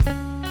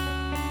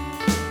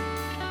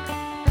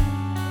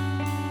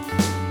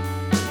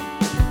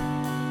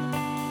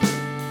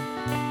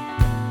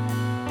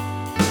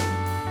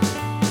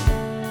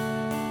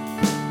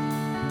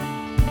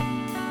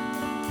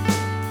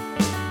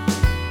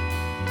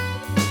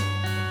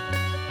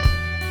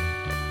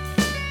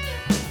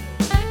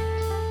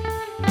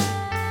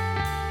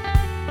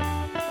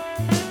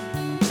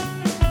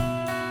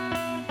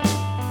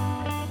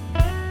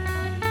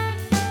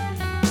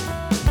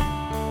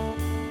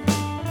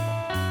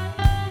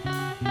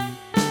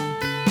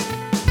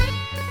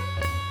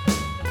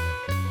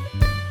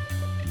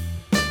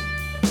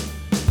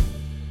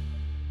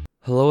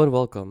Hello and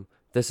welcome.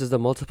 This is the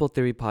Multiple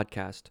Theory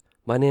Podcast.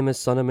 My name is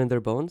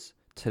Sonaminder Bones.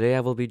 Today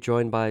I will be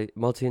joined by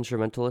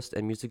multi-instrumentalist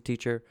and music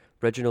teacher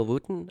Reginald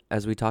Wooten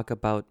as we talk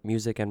about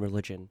music and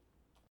religion.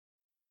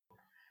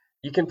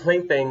 You can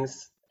play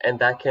things and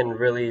that can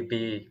really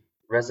be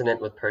resonant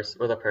with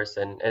a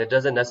person, and it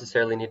doesn't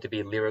necessarily need to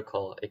be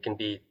lyrical. It can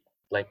be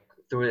like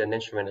through an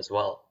instrument as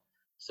well.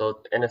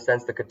 So in a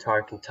sense, the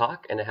guitar can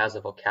talk and it has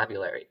a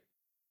vocabulary.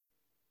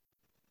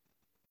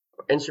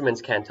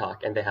 Instruments can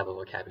talk and they have a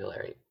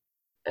vocabulary.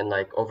 And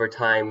like over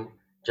time,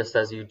 just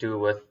as you do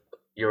with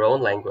your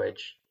own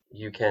language,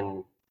 you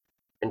can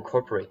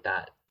incorporate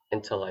that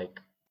into like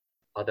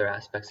other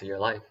aspects of your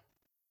life.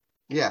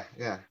 Yeah,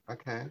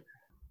 okay.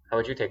 How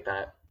would you take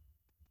that?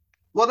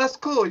 Well, that's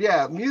cool.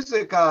 Yeah,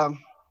 music.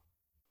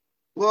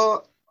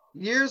 Well,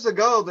 years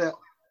ago,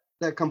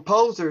 the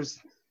composers,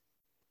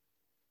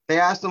 they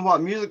asked them what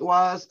music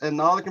was,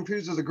 and all the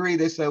composers agreed.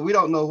 They said, we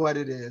don't know what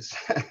it is.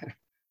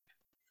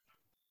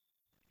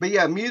 But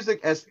yeah,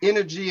 music as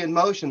energy and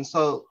motion.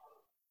 So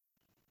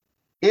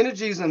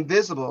energy is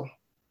invisible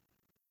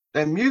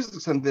and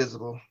music's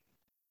invisible.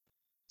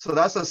 So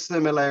that's a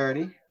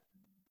similarity.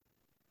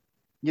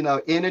 You know,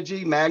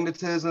 energy,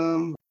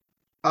 magnetism,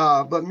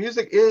 but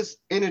music is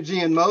energy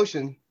and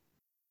motion.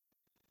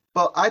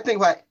 But I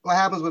think what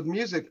happens with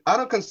music, I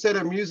don't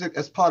consider music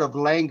as part of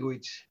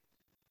language.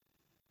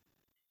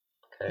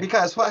 Okay.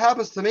 Because what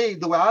happens to me,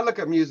 the way I look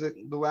at music,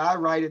 the way I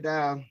write it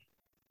down,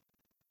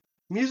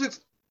 music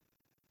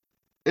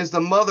is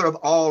the mother of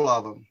all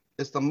of them.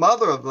 It's the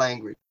mother of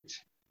language.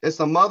 It's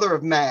the mother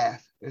of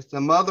math. It's the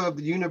mother of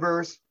the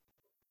universe.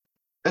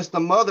 It's the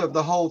mother of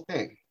the whole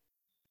thing.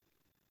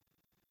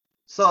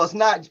 So it's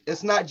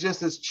not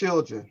just its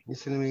children. You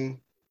see what I mean?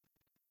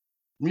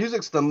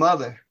 Music's the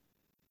mother.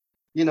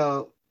 You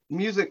know,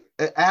 music,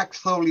 it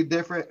acts totally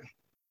different.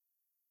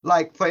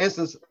 Like for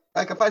instance,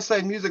 like if I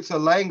say music's a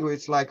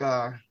language, like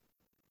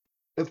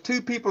if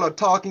two people are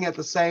talking at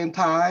the same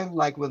time,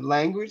 like with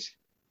language,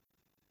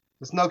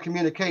 there's no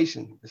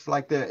communication. It's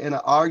like they're in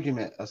an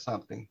argument or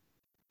something.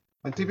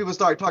 When two people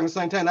start talking at the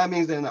same time, that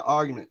means they're in an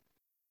argument.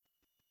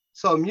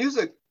 So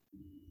music,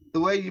 the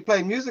way you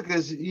play music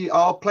is you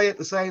all play at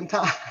the same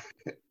time.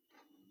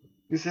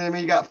 You see what I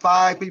mean? You got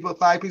five people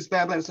playing at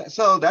the same.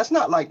 So that's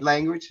not like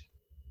language.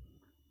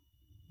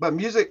 But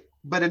music,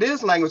 but it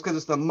is language because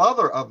it's the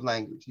mother of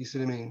language. You see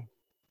what I mean?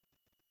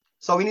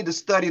 So we need to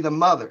study the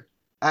mother.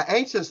 Our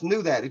ancients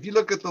knew that. If you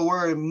look at the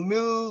word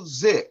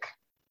music,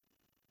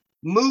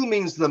 mu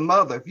means the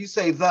mother. If you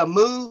say the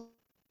mu,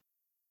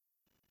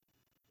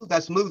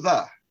 that's mu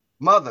the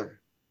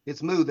mother.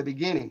 It's mu, the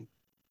beginning.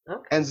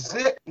 Okay. And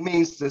zik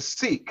means to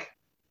seek.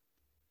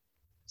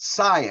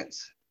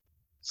 Science.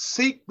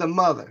 Seek the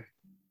mother.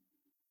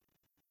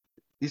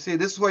 You see,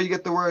 this is where you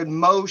get the word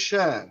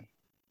motion,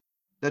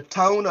 the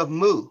tone of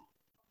mu.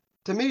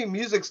 To me,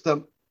 music's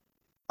I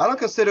don't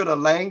consider it a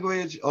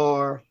language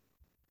or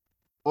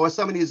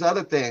some of these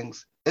other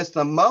things. It's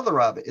the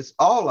mother of it. It's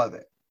all of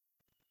it.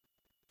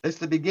 It's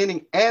the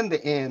beginning and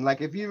the end. Like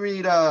if you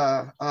read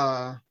like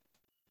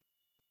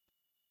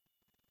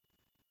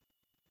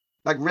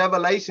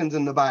Revelations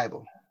in the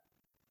Bible.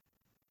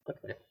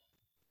 Okay.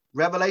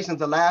 Revelations,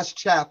 the last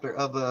chapter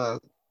of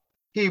the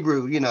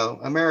Hebrew,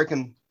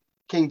 American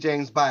King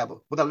James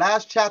Bible. But the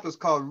last chapter is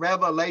called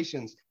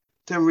Revelations,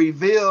 to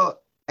reveal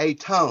a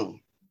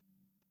tone.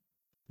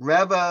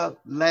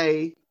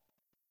 Revelation,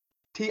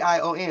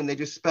 Tion. They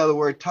just spell the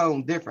word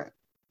tone different.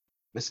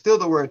 It's still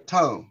the word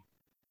tone.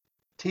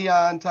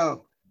 Tion,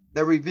 tone.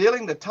 They're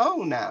revealing the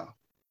tone now.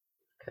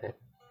 Okay.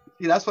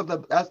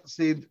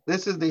 See,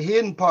 this is the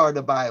hidden part of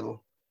the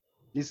Bible.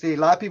 You see, a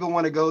lot of people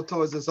want to go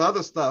towards this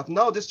other stuff.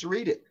 No, just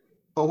read it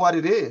for what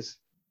it is.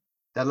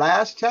 The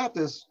last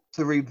chapter is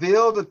to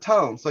reveal the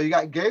tone. So you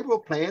got Gabriel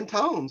playing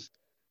tones.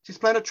 She's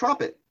playing a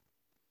trumpet.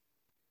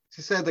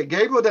 She said that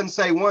Gabriel doesn't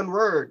say one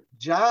word.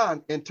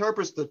 John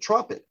interprets the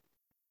trumpet.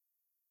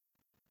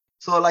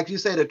 So like you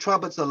say, the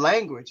trumpet's a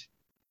language.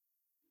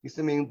 You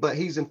see what I mean? But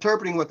he's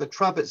interpreting what the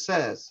trumpet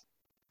says.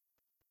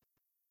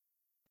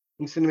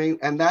 You see what I mean?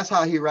 And that's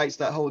how he writes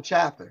that whole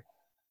chapter.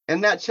 In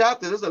that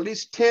chapter, there's at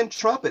least 10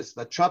 trumpets.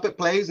 The trumpet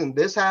plays and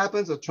this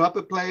happens. The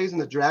trumpet plays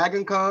and the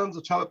dragon comes.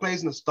 The trumpet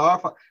plays and the star.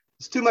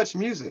 It's too much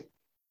music.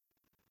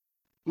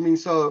 I mean,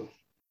 so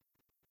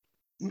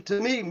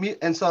to me,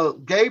 and so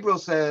Gabriel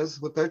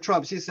says with their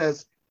trumpet, she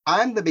says,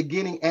 I'm the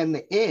beginning and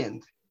the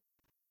end.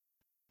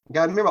 You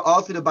got to remember,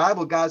 all through the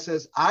Bible, God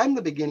says, I'm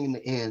the beginning and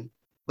the end.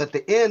 But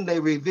the end, they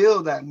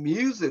reveal that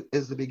music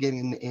is the beginning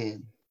and the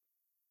end.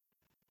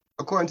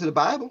 According to the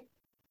Bible,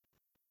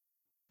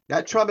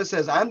 that trumpet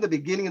says, I'm the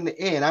beginning and the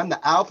end. I'm the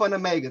Alpha and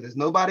Omega. There's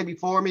nobody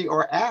before me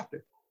or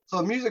after.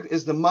 So music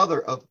is the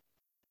mother of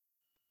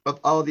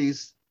all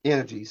these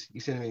energies.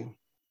 You see what I mean?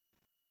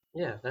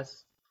 Yeah,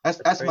 that's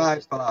my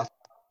philosophy.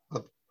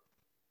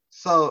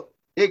 So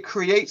it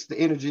creates the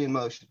energy in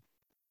motion.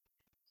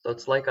 So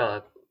it's like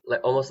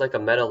almost like a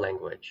meta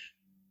language.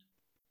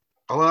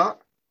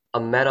 What? A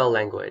meta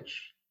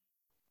language.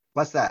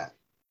 What's that?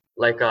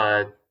 Like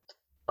a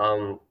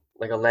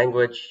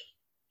language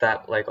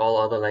that like all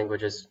other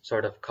languages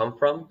sort of come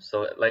from.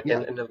 So like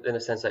Yeah, in a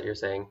sense that you're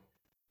saying,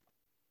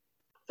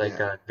 like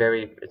yeah,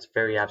 it's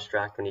very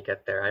abstract when you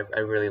get there. I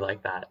really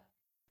like that.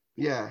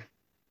 yeah.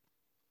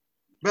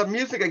 But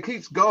music, it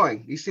keeps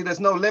going. You see, there's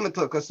no limit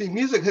to it. Because see,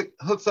 music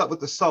hooks up with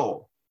the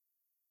soul.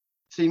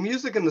 See,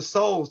 music and the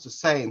soul is the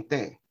same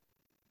thing.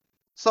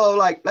 So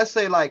like, let's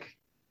say like,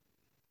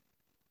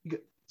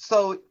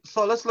 so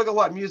let's look at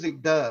what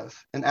music does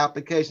in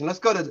application. Let's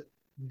go to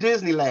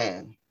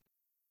Disneyland,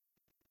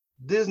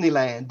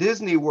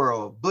 Disney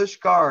World, Busch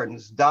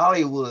Gardens,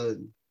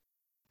 Dollywood,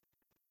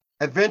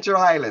 Adventure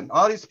Island,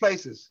 all these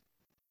places.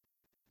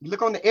 You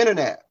look on the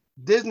internet,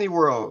 Disney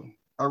World,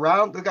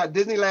 around, they got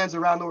Disneylands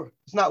around the world.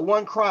 It's not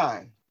one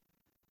crime.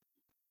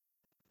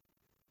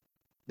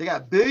 They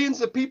got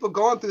billions of people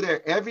going through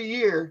there every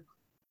year.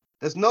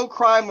 There's no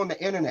crime on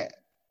the internet,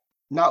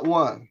 not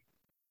one.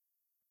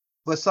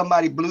 But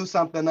somebody blew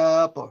something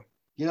up, or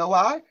you know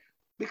why?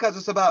 Because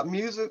it's about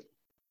music,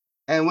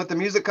 and with the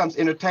music comes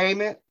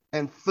entertainment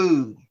and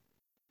food.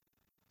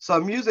 So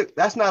music,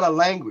 that's not a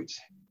language.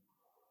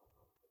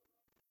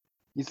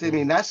 You see, I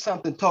mean, that's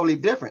something totally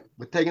different.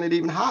 We're taking it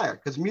even higher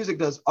because music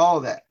does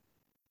all that.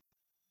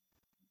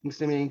 You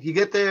see, I mean, you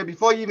get there,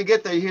 before you even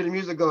get there, you hear the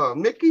music go,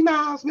 Mickey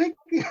Mouse,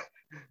 Mickey,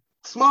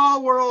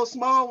 small world,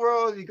 small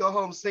world. You go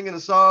home singing a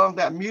song,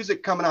 that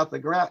music coming out the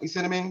ground. You see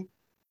what I mean?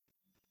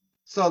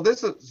 So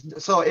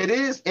it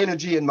is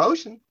energy in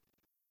motion.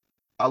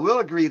 I will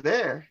agree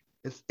there.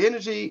 It's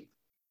energy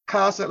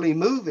constantly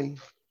moving,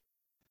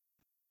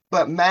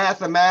 but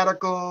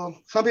mathematical.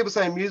 Some people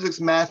say music's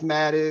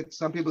mathematics.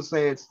 Some people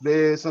say it's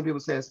this. Some people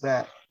say it's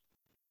that.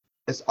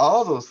 It's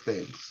all those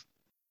things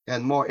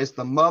and more. It's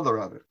the mother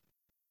of it.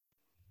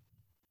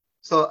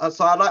 So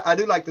I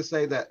do like to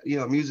say that, you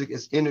know, music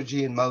is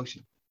energy in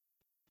motion.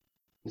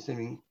 You see what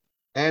I mean?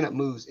 And it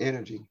moves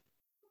energy.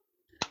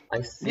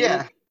 I see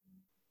Yeah,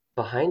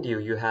 behind you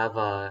you have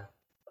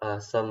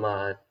some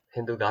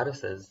Hindu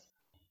goddesses.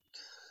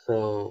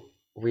 So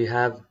we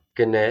have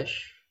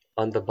Ganesh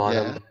on the yeah,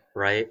 bottom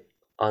right.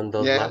 On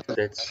the yeah, left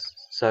it's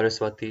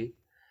Saraswati.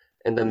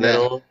 In the yeah.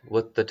 middle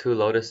with the two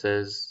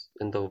lotuses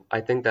in the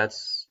I think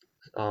that's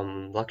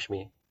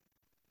Lakshmi.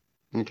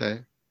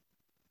 Okay.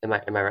 Am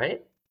I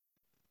right?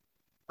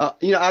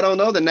 You know, I don't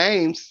know the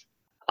names.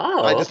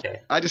 I Oh, just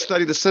okay. I just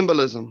study the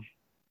symbolism,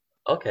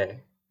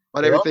 Okay.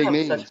 what They all everything have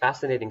such means.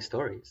 fascinating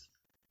stories.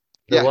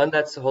 The Yeah. one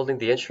that's holding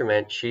the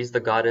instrument, she's the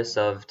goddess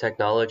of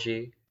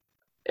technology,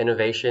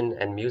 innovation,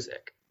 and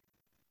music.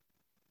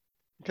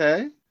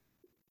 Okay.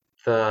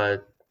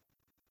 The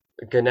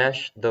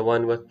Ganesh, the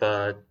one with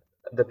the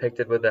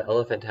depicted with the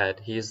elephant head,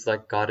 he's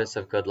like goddess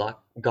of good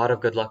luck, god of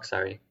good luck,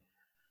 sorry.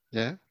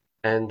 Yeah.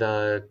 And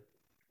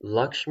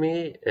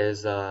Lakshmi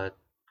is I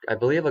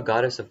believe a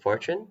goddess of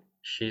fortune.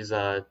 She's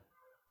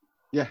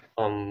Yeah.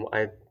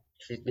 I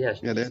she yeah,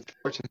 Yeah. That's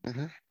fortunate.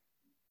 Uh-huh.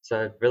 it's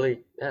a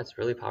really yeah, it's a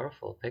really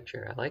powerful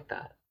picture. I like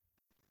that.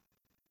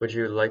 Would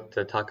you like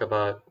to talk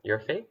about your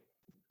faith?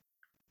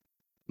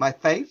 My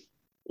faith,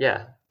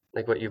 Yeah,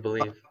 like what you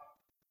believe.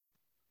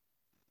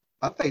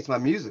 my faith's my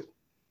music.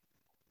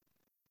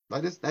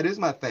 That is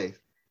my faith.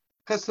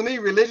 Because to me,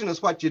 religion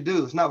is what you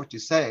do. It's not what you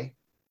say.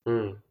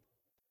 Hmm.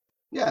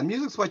 Yeah,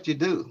 music's what you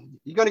do.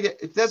 You're gonna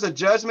get, if there's a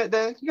judgment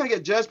day, you're gonna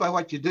get judged by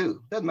what you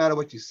do. Doesn't matter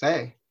what you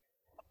say.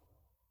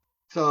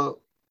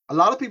 So a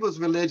lot of people's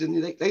religion,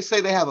 they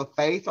say they have a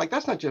faith. Like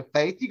that's not your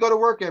faith. You go to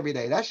work every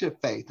day. That's your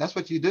faith. That's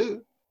what you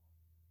do.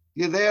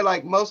 You're there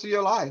like most of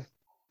your life.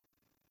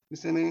 You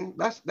see what I mean?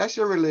 That's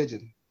your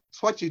religion.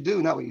 It's what you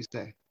do, not what you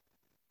say.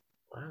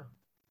 Wow.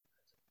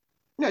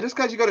 Yeah, just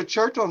because you go to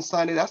church on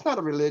Sunday, that's not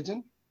a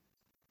religion.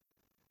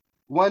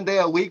 One day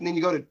a week, and then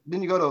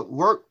you go to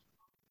work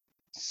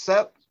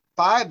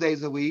 5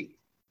 days a week.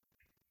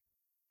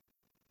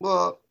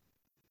 Well,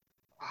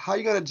 how are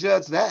you going to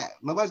judge that?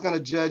 Nobody's going to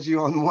judge you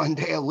on one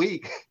day a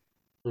week.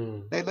 Hmm.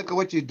 They look at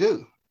what you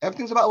do.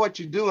 Everything's about what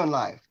you do in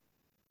life,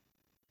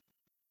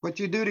 what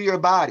you do to your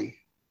body.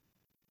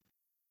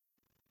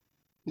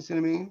 You see what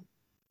I mean?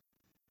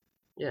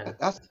 Yeah,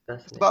 That's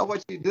that's it's about fascinating.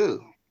 what you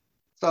do.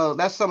 So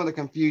that's some of the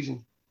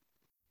confusion.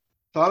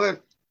 So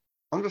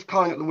I'm just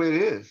calling it the way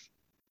it is.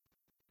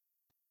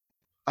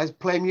 I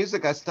play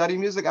music, I study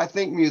music, I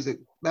think music.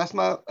 That's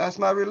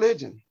my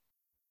religion.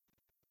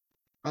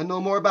 I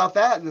know more about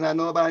that than I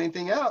know about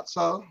anything else.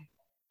 So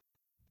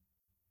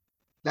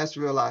that's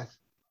real life.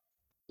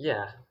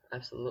 Yeah,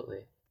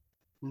 absolutely.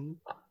 Mhm.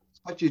 It's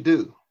what you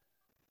do.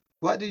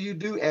 What do you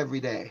do every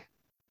day?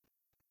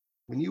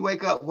 When you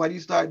wake up, what do you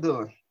start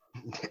doing?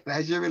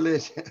 That's your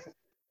religion.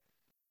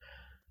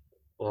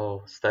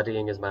 Oh,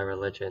 studying is my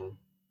religion.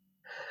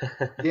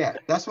 Yeah,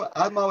 that's what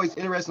I'm always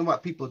interested in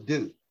what people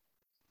do.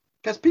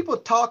 Because people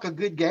talk a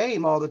good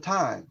game all the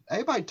time.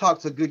 Everybody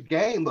talks a good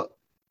game, but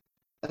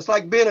it's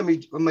like being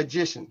a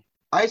magician.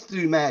 I used to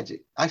do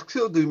magic. I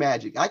still do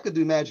magic. I could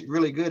do magic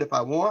really good if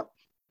I want,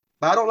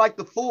 but I don't like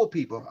to fool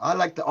people. I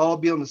like to all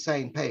be on the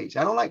same page.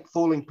 I don't like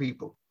fooling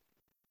people,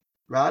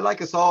 right? I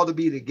like us all to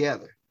be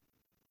together.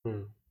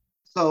 Hmm.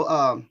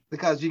 So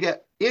because you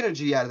get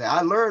energy out of that,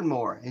 I learn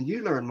more and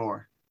you learn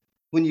more.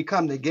 when you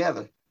come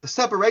together. The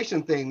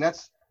separation thing,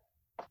 that's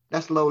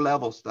low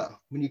level stuff.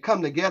 When you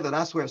come together,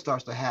 that's where it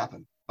starts to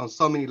happen on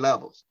so many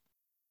levels.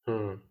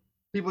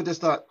 People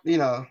just thought, you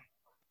know,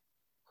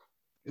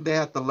 they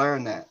have to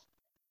learn that.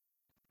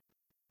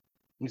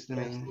 You see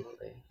what I mean?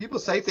 People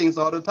say things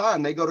all the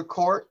time. They go to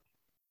court.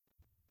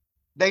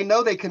 They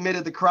know they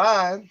committed the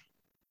crime,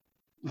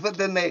 but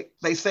then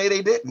they say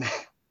they didn't.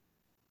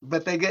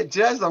 But they get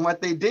judged on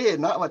what they did,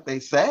 not what they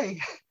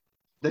say.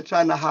 They're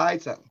trying to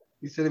hide something.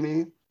 You see what I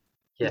mean?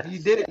 Yes. If you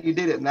did it, you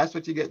did it. And that's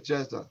what you get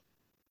judged on.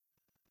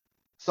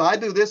 So I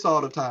do this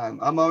all the time.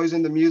 I'm always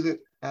into music.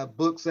 I have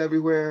books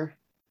everywhere.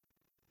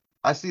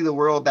 I see the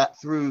world that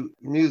through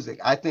music.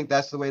 I think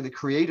that's the way the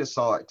creator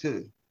saw it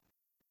too.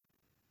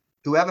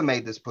 Whoever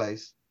made this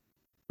place.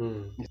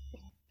 And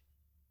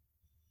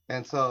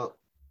so,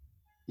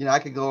 you know, I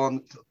could go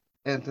on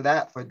into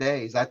that for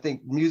days. I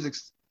think music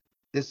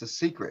is the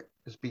secret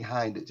is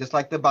behind it. Just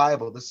like the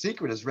Bible, the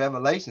secret is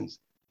revelations.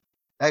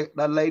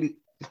 That lady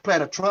is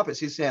playing a trumpet.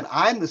 She's saying,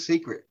 I'm the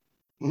secret.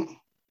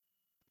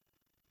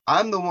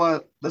 I'm the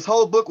one. This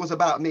whole book was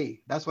about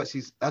me. That's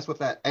what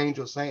that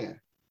angel's saying.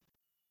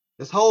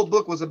 This whole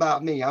book was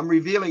about me. I'm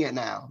revealing it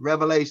now.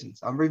 Revelations.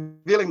 I'm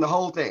revealing the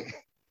whole thing.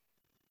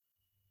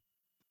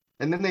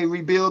 And then they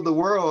rebuild the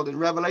world. In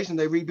Revelation,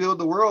 they rebuild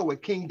the world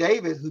with King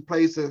David, who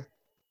plays a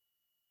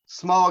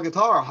small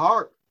guitar,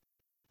 harp,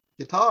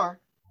 guitar.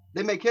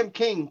 They make him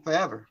king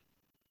forever.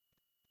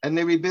 And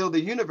they rebuild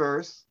the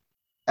universe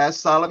as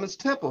Solomon's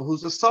temple,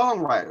 who's a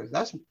songwriter.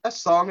 That's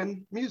song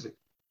and music.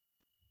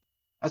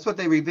 That's what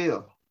they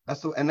reveal.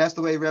 That's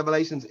the way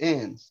Revelations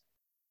ends.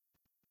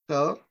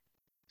 So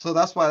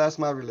that's why that's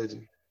my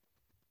religion.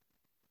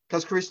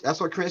 Because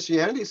that's what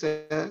Christianity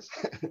says.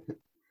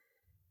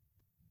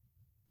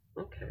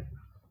 Okay.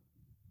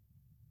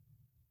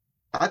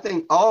 I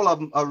think all of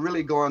them are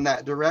really going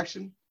that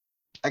direction,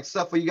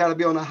 except for you got to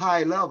be on a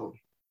high level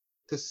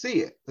to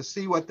see it, to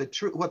see what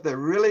they're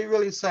really,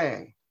 really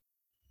saying.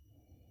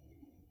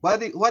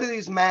 What are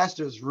these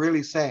masters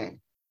really saying?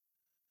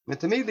 And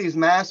to me, these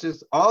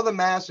masters, all the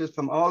masters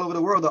from all over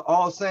the world, are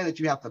all saying that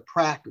you have to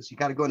practice. You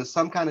got to go into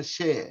some kind of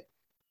shed.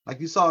 Like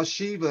you saw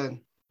Shiva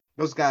and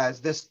those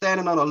guys, they're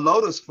standing on a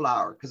lotus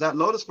flower, because that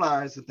lotus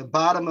flower is at the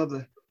bottom of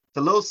the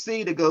little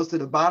seed that goes to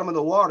the bottom of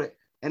the water,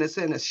 and it's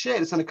in a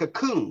shed, it's in a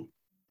cocoon.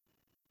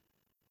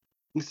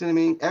 You see what I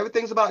mean?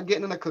 Everything's about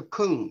getting in a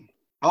cocoon.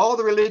 All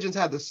the religions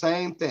have the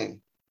same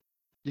thing.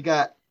 You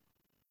got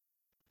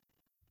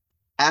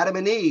Adam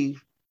and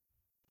Eve.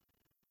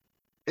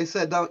 They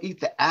said, don't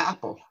eat the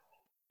apple.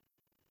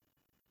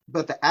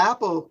 But the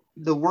apple,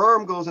 the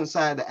worm goes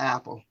inside the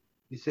apple.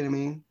 You see what I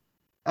mean?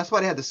 That's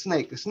why they had the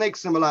snake. The snake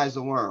symbolized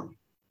the worm.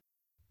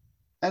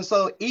 And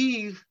so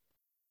Eve,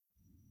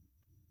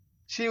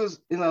 she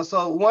was, you know,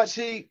 so once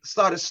she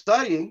started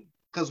studying,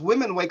 because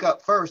women wake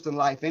up first in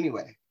life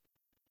anyway.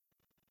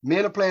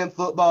 Men are playing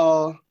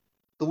football.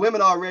 The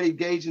women are already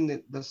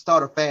gauging the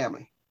start of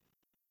family.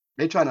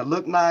 They're trying to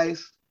look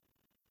nice.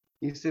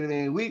 You see what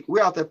I mean?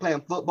 We're out there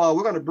playing football.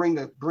 We're going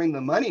to bring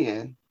the money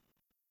in.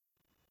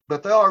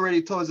 But they're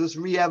already towards this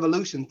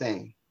re-evolution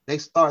thing. They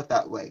start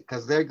that way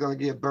because they're going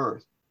to give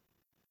birth,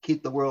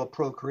 keep the world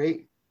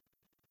procreating.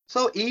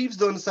 So Eve's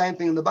doing the same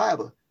thing in the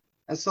Bible.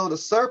 And so the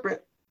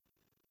serpent,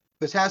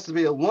 which has to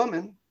be a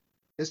woman,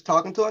 is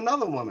talking to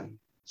another woman.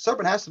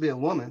 Serpent has to be a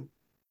woman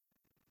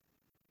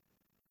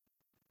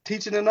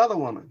teaching another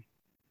woman.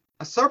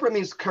 A serpent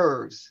means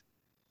curves,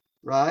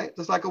 right?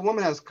 Just like a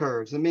woman has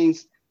curves. It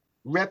means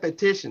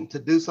repetition, to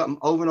do something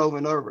over and over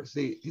and over.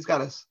 See, he's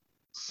got a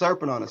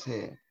serpent on his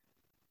head.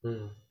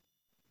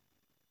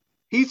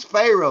 He's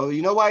Pharaoh.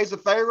 You know why he's a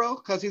Pharaoh?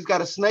 Because he's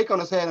got a snake on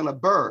his head and a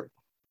bird.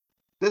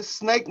 This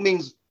snake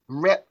means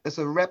it's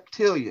a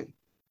reptilian.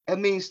 It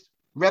means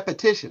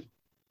repetition.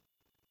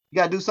 You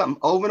got to do something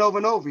over and over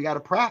and over. You got to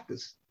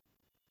practice.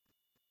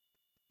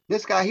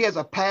 This guy, he has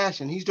a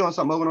passion. He's doing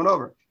something over and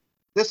over.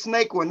 This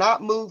snake will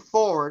not move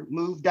forward,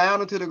 move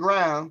down into the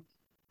ground,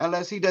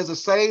 unless he does the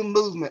same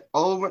movement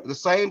over, the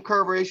same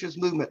curvaceous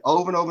movement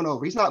over and over and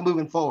over. He's not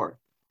moving forward.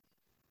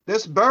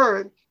 This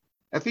bird,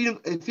 if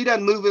he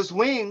doesn't move his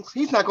wings,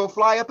 he's not going to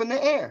fly up in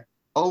the air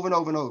over and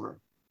over and over.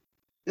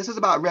 This is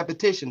about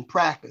repetition,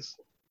 practice.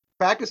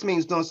 Practice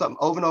means doing something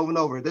over and over and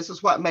over. This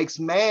is what makes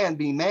man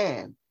be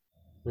man.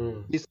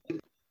 You see,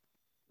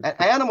 an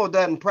animal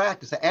doesn't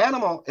practice. An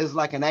animal is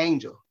like an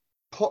angel,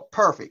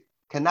 perfect,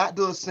 cannot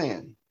do a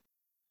sin.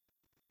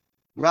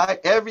 Right?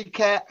 Every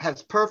cat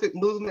has perfect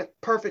movement,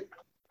 perfect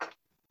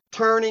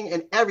turning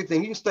and everything.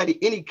 You can study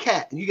any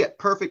cat and you get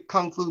perfect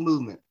kung fu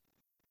movement.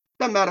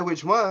 Doesn't matter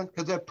which one,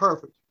 because they're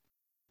perfect.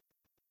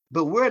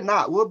 But we're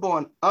not. We're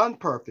born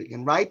unperfect.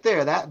 And right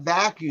there, that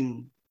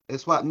vacuum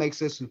is what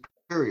makes us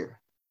superior.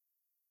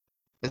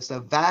 It's a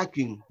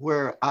vacuum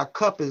where our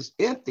cup is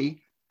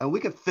empty and we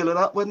can fill it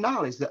up with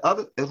knowledge.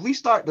 If we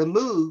start to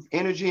move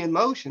energy in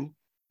motion,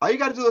 all you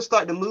got to do is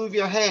start to move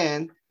your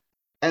hand,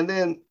 and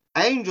then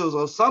angels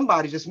or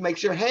somebody just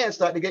makes your hands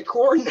start to get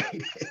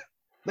coordinated.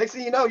 Next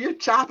thing you know, you're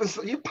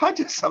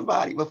punching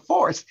somebody with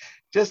force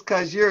just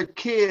because you're a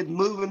kid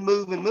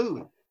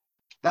moving.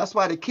 That's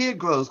why the kid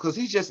grows, because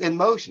he's just in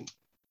motion.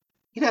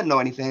 He doesn't know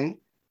anything,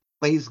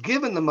 but he's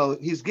given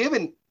he's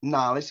given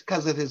knowledge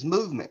because of his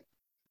movement.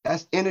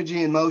 That's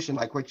energy in motion,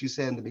 like what you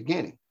said in the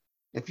beginning.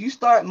 If you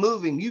start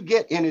moving, you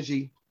get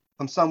energy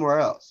from somewhere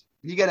else.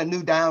 You get a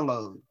new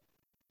download.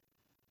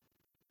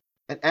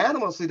 And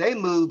animals, see, they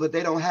move, but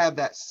they don't have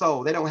that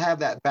soul. They don't have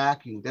that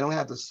vacuum. They don't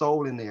have the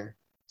soul in there.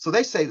 So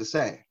they stay the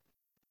same.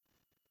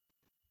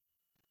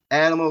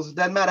 Animals,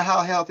 doesn't matter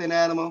how healthy an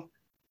animal,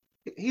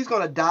 he's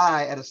going to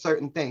die at a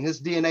certain thing.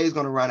 His DNA is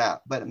going to run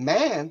out. But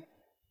man,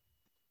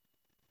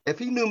 if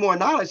he knew more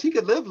knowledge, he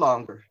could live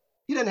longer.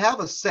 He didn't have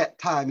a set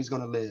time he's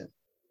going to live.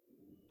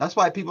 That's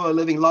why people are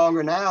living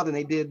longer now than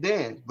they did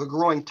then. We're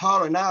growing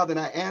taller now than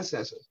our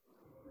ancestors.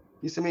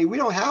 You see, I mean, we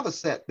don't have a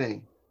set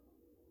thing.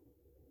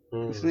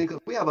 You see,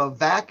 because we have a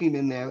vacuum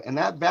in there, and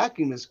that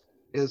vacuum is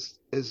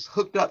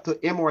hooked up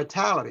to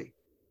immortality.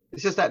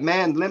 It's just that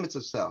man limits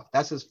himself.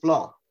 That's his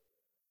flaw.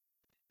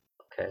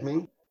 Okay. I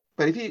mean,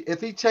 but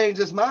if he changed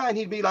his mind,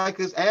 he'd be like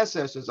his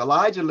ancestors.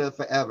 Elijah lived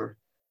forever.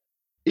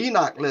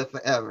 Enoch lived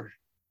forever.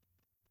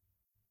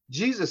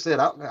 Jesus said,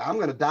 I'm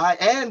going to die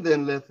and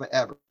then live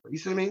forever. You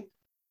see what I mean?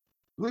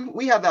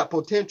 We have that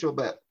potential,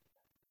 but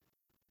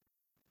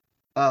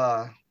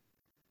we're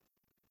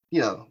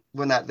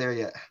not there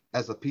yet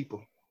as a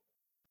people.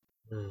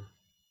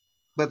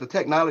 But the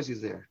technology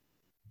is there.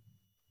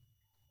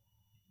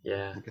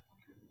 Yeah. Okay.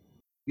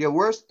 Your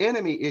worst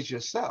enemy is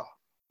yourself.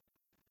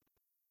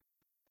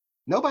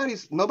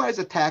 Nobody's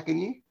attacking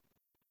you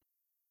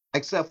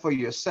except for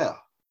yourself.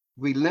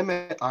 We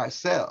limit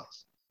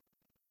ourselves.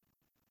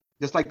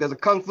 Just like there's a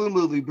Kung Fu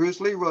movie. Bruce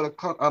Lee wrote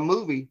a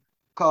movie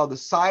called The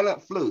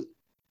Silent Flute.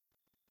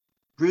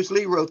 Bruce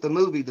Lee wrote the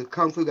movie, the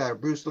Kung Fu guy,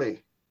 Bruce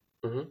Lee.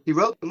 Mm-hmm. He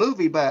wrote the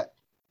movie, but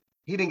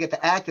he didn't get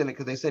to act in it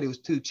because they said he was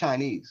too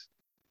Chinese.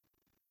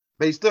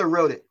 But he still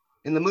wrote it.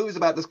 And the movie's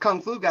about this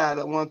Kung Fu guy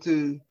that wants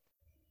to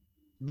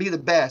be the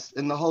best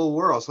in the whole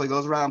world. So he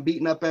goes around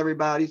beating up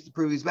everybody to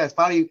prove he's best.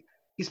 Finally,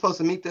 he's supposed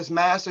to meet this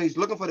master. He's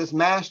looking for this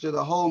master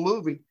the whole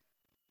movie.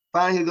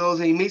 Finally, he goes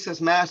and he meets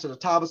this master at the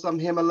top of some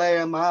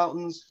Himalayan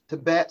mountains,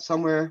 Tibet,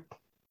 somewhere.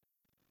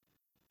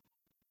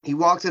 He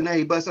walks in there,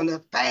 he busts in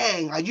there,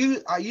 bang, are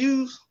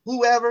you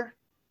whoever?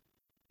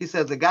 He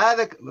says,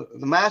 the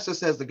master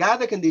says, the guy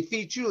that can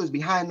defeat you is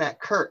behind that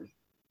curtain.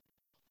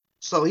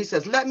 So he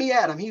says, let me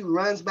at him. He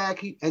runs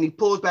back and he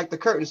pulls back the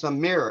curtain. It's a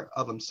mirror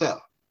of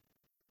himself.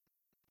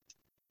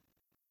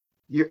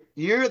 He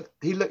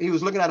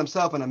was looking at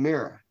himself in a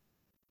mirror.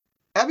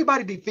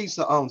 Everybody defeats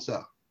their own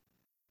self.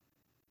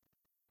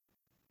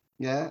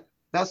 Yeah,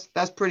 that's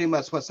pretty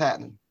much what's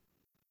happening.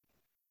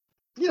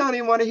 You don't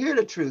even want to hear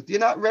the truth. You're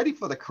not ready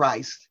for the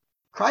Christ.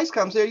 Christ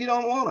comes here, you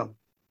don't want him.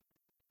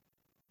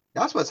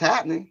 That's what's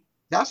happening.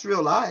 That's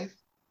real life.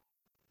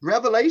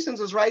 Revelations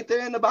is right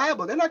there in the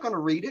Bible. They're not going to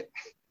read it.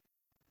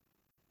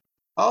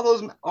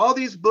 All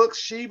these books,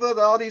 Shiva,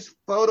 all these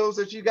photos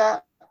that you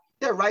got,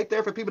 they're right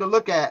there for people to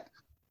look at.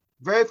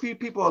 Very few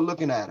people are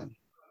looking at them.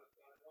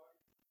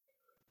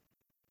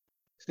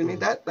 I mean,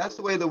 that's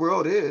the way the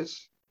world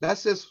is.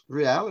 That's just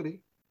reality.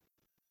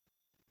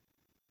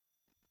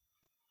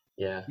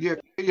 Yeah. You're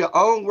your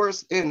own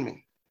worst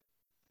enemy.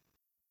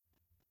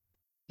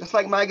 Just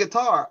like my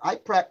guitar, I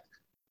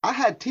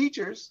had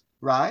teachers,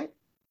 right?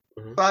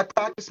 Mm-hmm. But I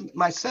practiced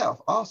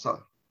myself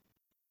also.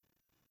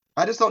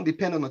 I just don't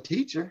depend on a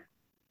teacher.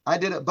 I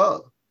did it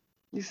both.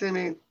 You see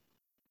me?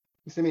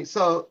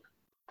 So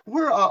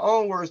we're our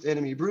own worst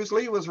enemy. Bruce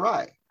Lee was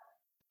right.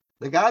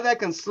 The guy that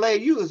can slay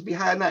you is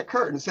behind that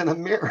curtain. It's in a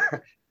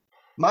mirror.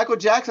 Michael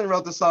Jackson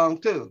wrote the song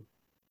too,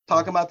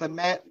 talking about the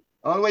man.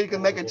 Only way you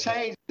can make a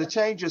change to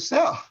change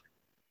yourself.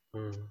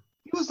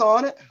 He was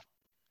on it.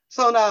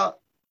 So now,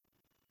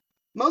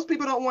 most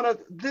people don't want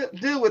to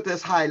deal with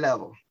this high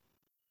level.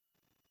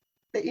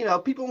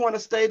 People want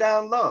to stay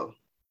down low.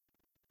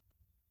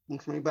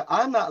 But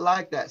I'm not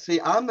like that.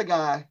 See, I'm the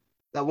guy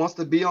that wants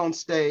to be on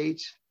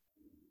stage,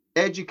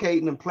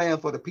 educating and playing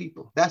for the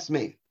people. That's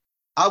me.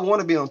 I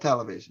want to be on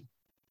television.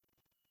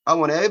 I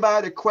want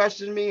everybody to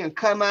question me and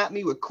come at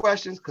me with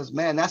questions because,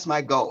 man, that's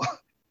my goal.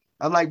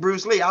 I'm like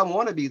Bruce Lee. I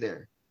want to be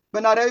there.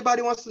 But not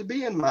everybody wants to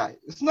be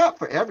it's not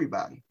for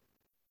everybody.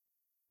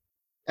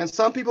 And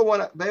some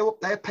people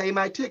they pay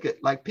my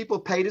ticket. Like people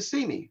pay to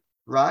see me,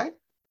 right?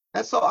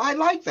 And so I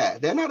like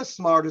that. They're not as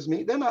smart as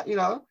me. They're not,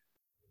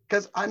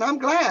 and I'm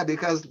glad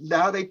because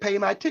now they pay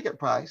my ticket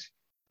price.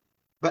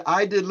 But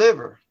I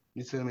deliver,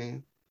 you see what I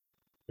mean?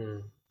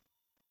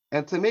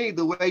 And to me,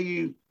 the way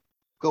you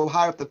go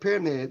higher up the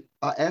pyramid,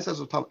 our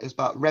ancestors talk is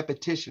about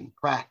repetition,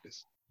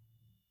 practice.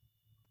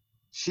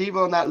 Shiva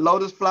on that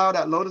lotus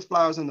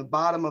flower is in the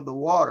bottom of the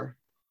water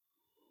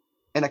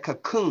in a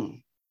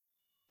cocoon.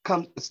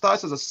 It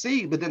starts as a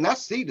seed, but then that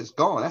seed is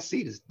gone. That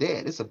seed is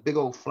dead. It's a big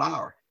old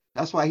flower.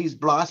 That's why he's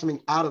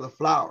blossoming out of the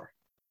flower.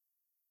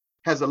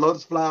 Has a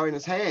lotus flower in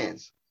his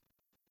hands.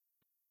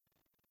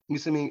 You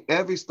see me?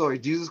 Every story.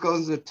 Jesus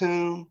goes into the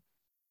tomb.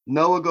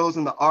 Noah goes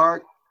in the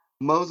ark.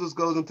 Moses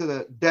goes into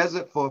the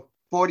desert for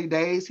 40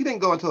 days. He didn't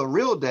go into a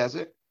real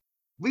desert,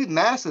 We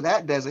mastered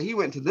that desert. He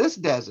went to this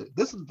desert.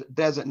 This is the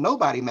desert.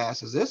 Nobody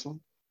masters this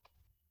one.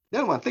 They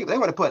don't want to think. They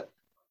want to put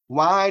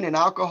wine and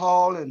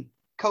alcohol and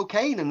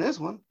cocaine in this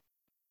one.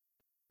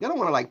 They don't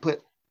want to like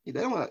put. They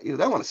don't want to. They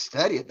don't want to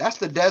study it. That's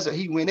the desert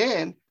he went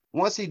in.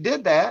 Once he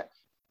did that,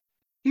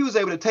 he was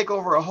able to take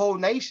over a whole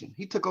nation.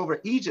 He took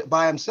over Egypt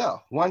by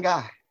himself, one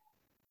guy.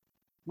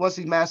 Once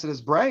he mastered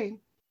his brain,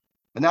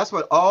 and that's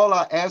what all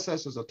our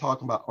ancestors are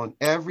talking about on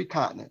every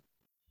continent.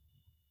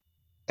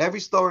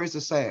 Every story is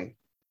the same.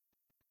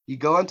 You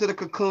go into the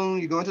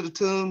cocoon, you go into the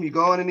tomb, you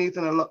go underneath,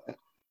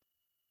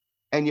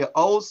 and your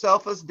old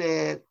self is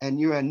dead, and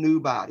you're a new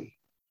body.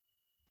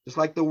 Just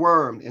like the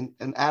worm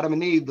in Adam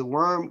and Eve, the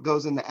worm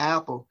goes in the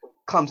apple,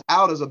 comes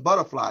out as a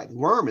butterfly. The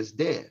worm is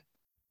dead.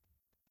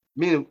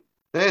 Meaning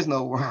there is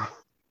no worm.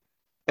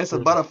 It's a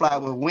butterfly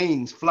with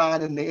wings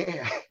flying in the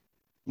air.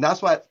 And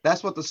that's what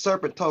the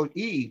serpent told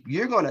Eve.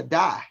 You're going to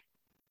die.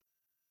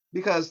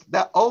 Because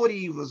that old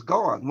Eve was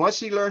gone. Once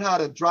she learned how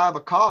to drive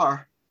a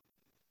car,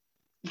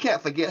 you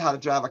can't forget how to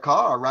drive a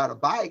car or ride a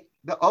bike.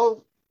 The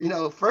old,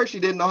 first you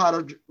didn't know how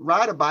to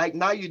ride a bike.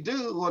 Now you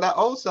do. Well, that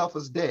old self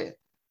is dead.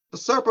 The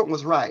serpent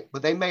was right,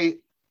 but they made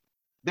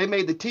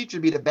the teacher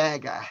be the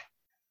bad guy.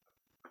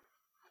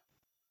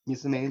 You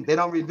see what I mean? They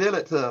don't reveal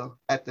it till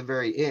at the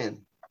very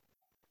end.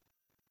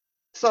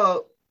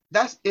 So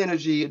that's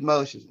energy in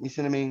motion. You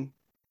see what I mean?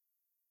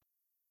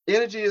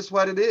 Energy is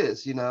what it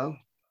is,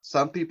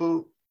 Some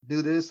people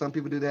do this, some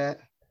people do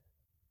that.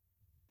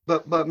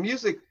 But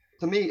music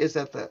to me is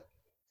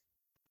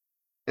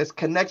it's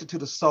connected to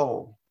the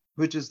soul,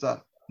 which is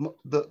the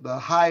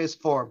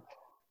highest form.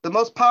 The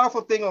most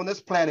powerful thing on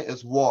this planet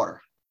is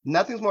water.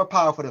 Nothing's more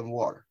powerful than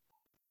water.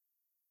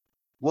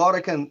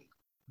 Water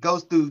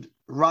goes through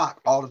rock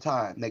all the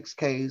time, makes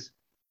caves.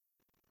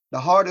 The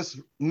hardest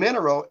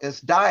mineral is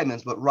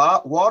diamonds, but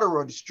water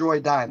will destroy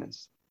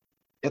diamonds.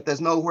 If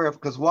there's nowhere,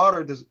 because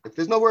if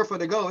there's nowhere for it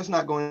to go, it's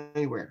not going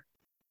anywhere.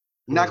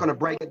 You're not going to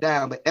break it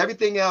down, but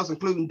everything else,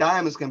 including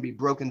diamonds, can be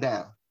broken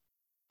down.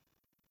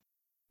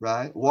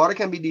 Right? Water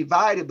can be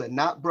divided, but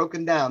not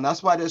broken down.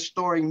 That's why they're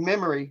storing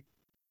memory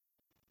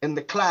in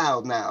the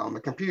cloud now on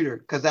the computer,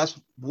 because that's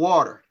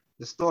water.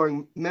 They're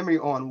storing memory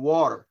on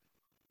water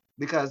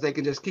because they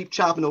can just keep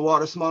chopping the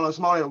water smaller and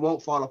smaller and it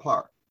won't fall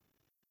apart.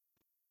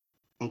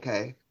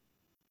 Okay?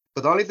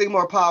 But the only thing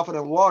more powerful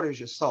than water is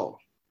your soul.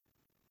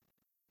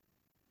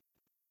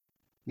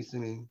 You see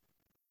me?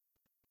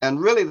 And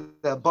really,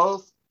 they're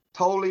both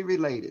totally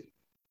related.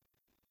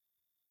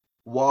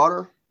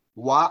 Water,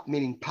 watt,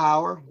 meaning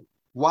power.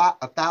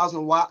 Watt,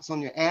 1,000 watts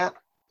on your amp,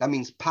 that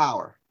means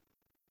power.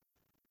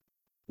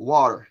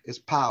 Water is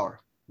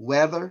power.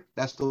 Weather,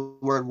 that's the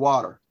word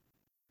water.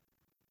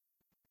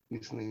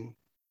 You see me?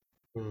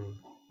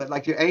 But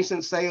like your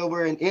ancients say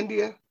over in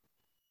India,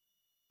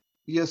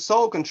 your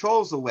soul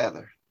controls the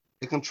weather.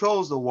 It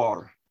controls the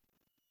water.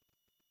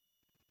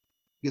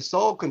 Your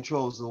soul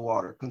controls the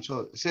water.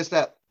 It's just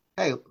that,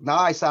 hey, now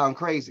I sound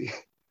crazy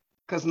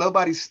because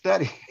nobody's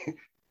studying.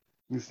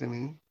 You see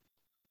me?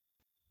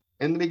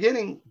 In the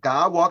beginning,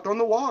 God walked on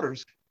the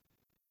waters.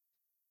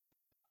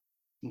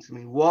 You see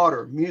me?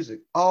 Water,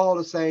 music, all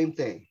the same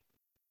thing.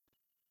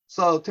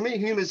 So to me,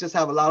 humans just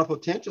have a lot of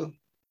potential.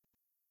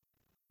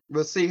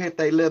 We'll see if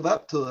they live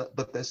up to it,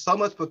 but there's so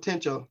much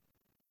potential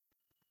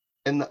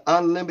in the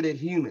unlimited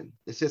human.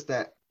 It's just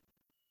that,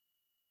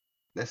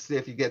 let's see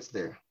if he gets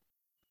there.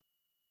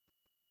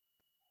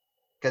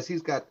 Because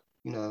he's got,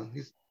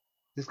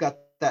 he's got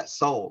that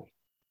soul.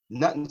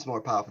 Nothing's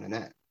more powerful than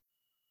that.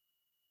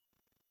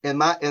 In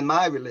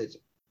my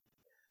religion.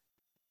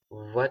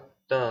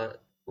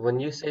 When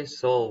you say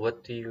soul,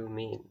 what do you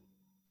mean?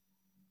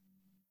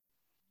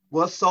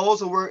 Well,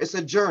 soul's a word. It's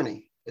a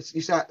journey.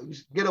 You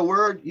get a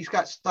word. You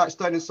got to start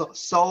studying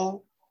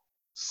soul,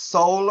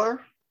 solar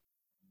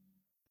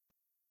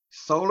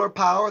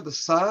power, the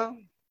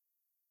sun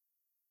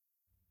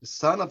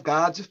of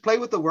God. Just play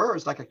with the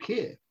words like a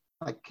kid,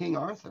 like King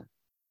Arthur.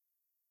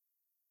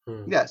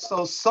 Yeah.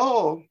 So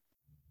soul.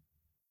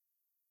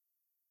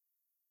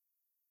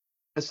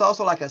 It's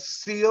also like a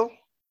seal.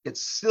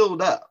 It's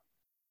sealed up.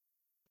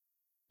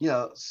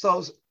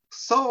 So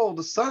soul,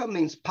 the sun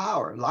means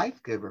power,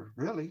 life giver,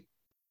 really.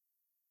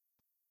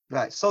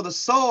 Right. So the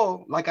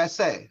soul, like I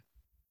say,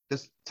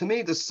 to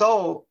me, the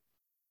soul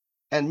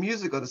and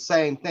music are the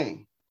same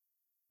thing.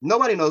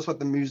 Nobody knows what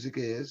the music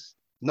is.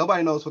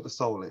 Nobody knows what the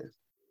soul is.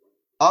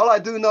 All I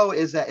do know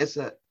is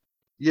that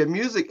your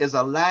music is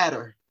a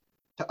ladder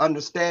to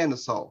understand the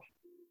soul.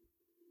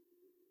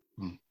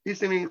 You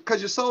see me?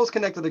 Because your soul is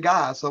connected to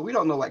God, so we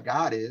don't know what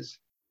God is.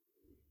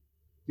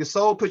 Your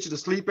soul puts you to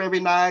sleep every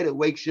night. It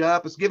wakes you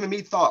up. It's giving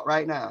me thought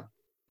right now.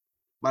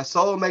 My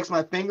soul makes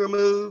my finger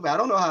move. I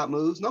don't know how it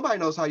moves. Nobody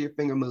knows how your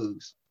finger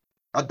moves.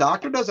 A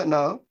doctor doesn't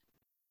know.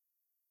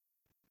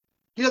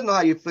 He doesn't know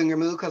how your finger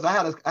moves because I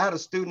had a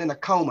student in a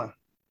coma.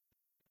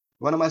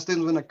 One of my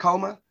students was in a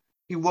coma.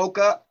 He woke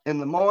up in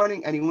the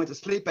morning and he went to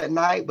sleep at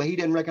night, but he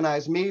didn't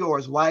recognize me or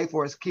his wife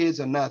or his kids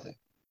or nothing.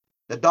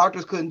 The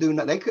doctors couldn't do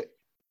nothing.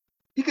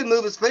 He could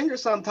move his finger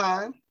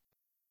sometime,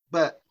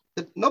 but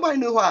nobody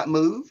knew how it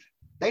moved.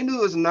 They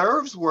knew his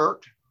nerves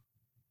worked.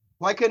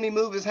 Why couldn't he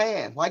move his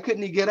hand? Why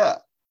couldn't he get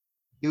up?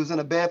 He was in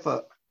a bed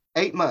for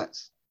 8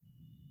 months.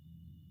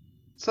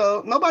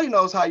 So nobody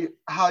knows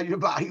how your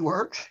body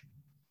works.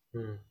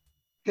 Hmm.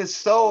 His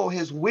soul,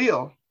 his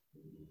will,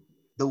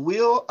 the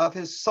will of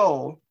his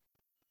soul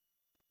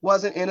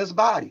wasn't in his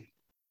body,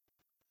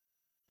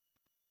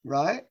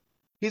 right?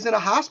 He's in a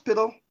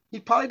hospital. He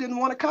probably didn't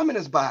want to come in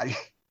his body,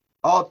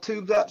 all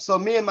tubed up. So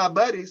me and my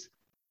buddies,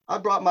 I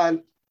brought my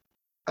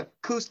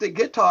acoustic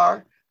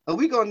guitar, and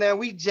we go in there and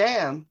we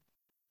jam.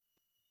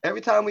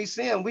 Every time we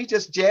see him, we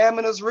just jam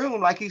in his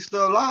room like he's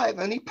still alive,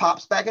 and he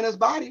pops back in his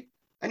body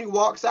and he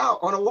walks out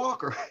on a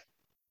walker.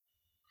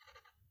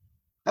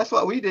 That's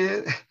what we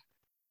did,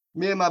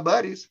 me and my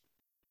buddies.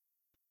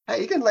 Hey,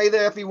 he can lay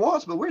there if he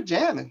wants, but we're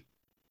jamming.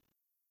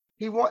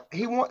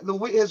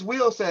 His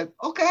will said,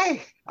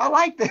 okay, I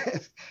like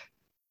this.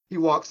 He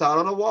walks out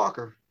on a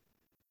walker.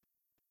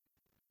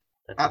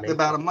 That's after amazing.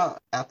 About a month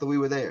after we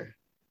were there.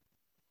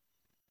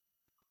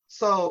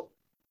 So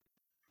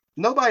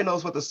nobody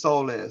knows what the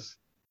soul is.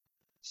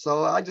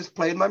 So I just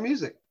played my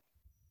music.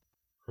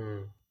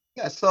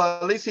 Yeah, so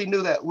at least he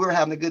knew that we were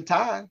having a good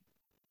time.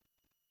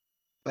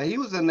 But he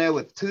was in there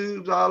with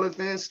tubes all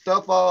in,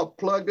 stuff all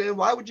plugged in.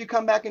 Why would you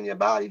come back in your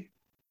body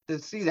to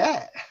see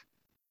that?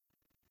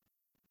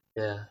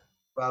 Yeah.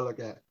 What I look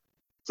at.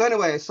 So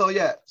anyway, so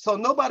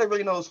nobody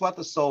really knows what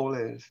the soul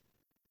is.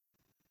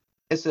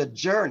 It's a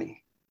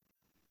journey.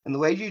 And the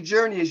way you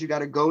journey is you got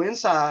to go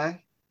inside,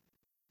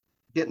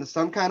 get into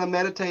some kind of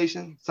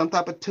meditation, some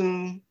type of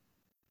tune,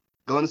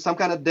 go into some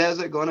kind of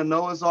desert, go into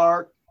Noah's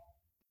Ark,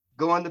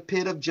 go in the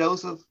pit of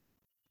Joseph,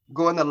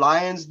 go in the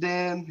lion's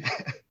den.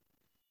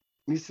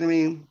 You see what I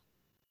mean?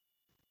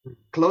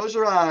 Close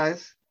your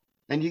eyes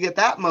and you get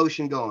that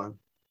motion going.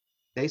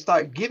 They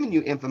start giving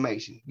you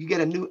information. You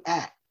get a new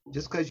act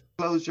just because you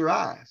close your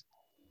eyes.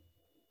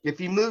 If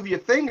you move your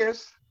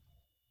fingers,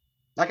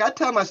 like I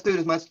tell my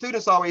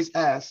students always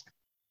ask,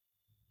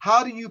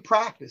 how do you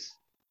practice?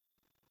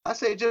 I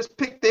say, just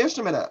pick the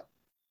instrument up.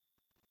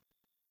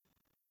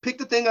 Pick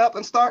the thing up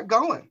and start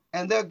going,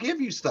 and they'll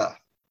give you stuff.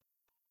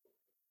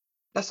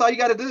 That's all you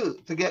got to do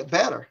to get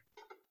better.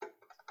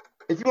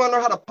 If you want to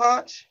learn how to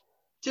punch,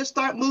 just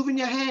start moving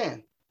your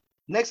hand.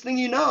 Next thing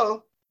you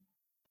know,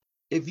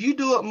 if you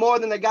do it more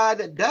than the guy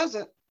that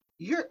doesn't,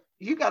 you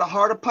got a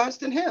harder punch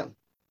than him.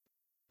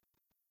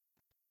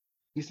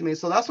 You see me?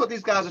 So that's what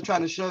these guys are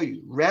trying to show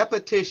you.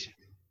 Repetition.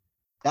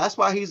 That's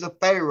why he's a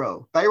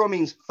pharaoh. Pharaoh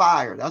means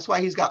fire. That's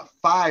why he's got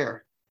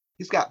fire.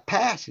 He's got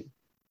passion.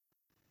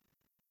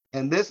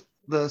 And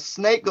the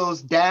snake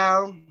goes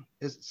down.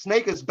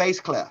 Snake is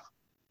bass clef,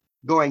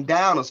 going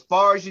down as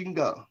far as you can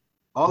go,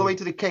 all the way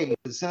to the cave,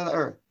 to the center of the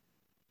earth.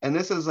 And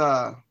this is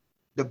the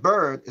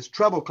bird is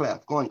treble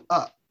clef, going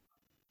up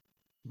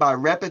by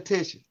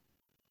repetition.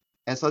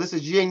 And so this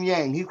is yin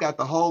yang. He's got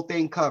the whole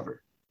thing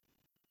covered.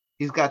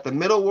 He's got the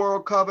middle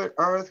world covered,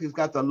 earth. He's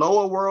got the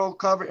lower world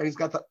covered, and he's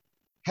got the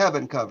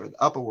heaven covered,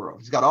 the upper world.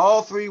 He's got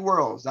all three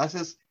worlds. That's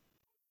just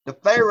the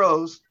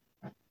pharaohs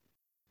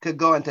could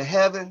go into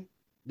heaven.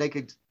 They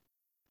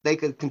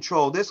could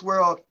control this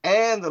world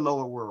and the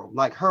lower world,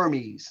 like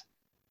Hermes,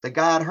 the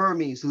god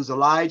Hermes, who's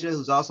Elijah,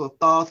 who's also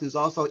Thoth, who's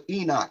also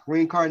Enoch,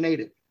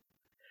 reincarnated,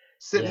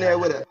 sitting there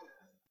with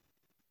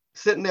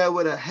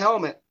a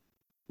helmet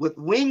with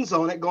wings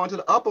on it, going to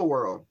the upper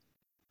world.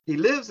 He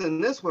lives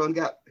in this world and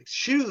got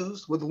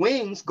shoes with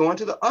wings going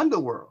to the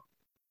underworld.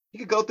 He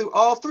could go through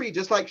all three,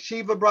 just like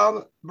Shiva,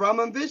 Brahma,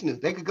 and Vishnu.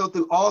 They could go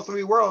through all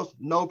three worlds,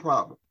 no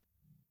problem.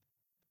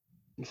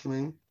 You see what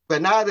I mean?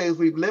 But nowadays,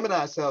 we've limited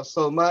ourselves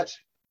so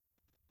much,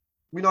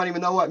 we don't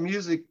even know what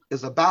music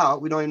is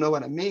about. We don't even know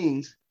what it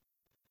means.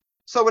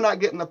 So we're not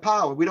getting the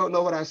power. We don't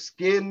know what our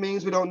skin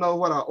means. We don't know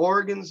what our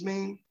organs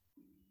mean.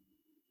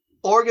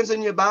 Organs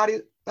in your body,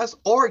 that's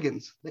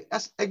organs.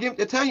 That's, again,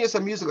 they're telling you it's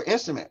a musical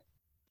instrument.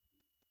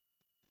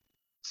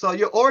 So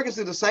your organs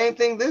do the same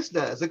thing this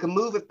does. It can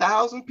move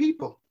 1,000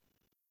 people.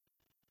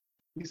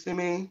 You see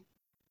me?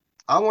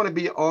 I want to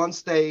be on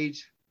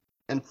stage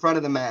in front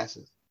of the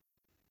masses.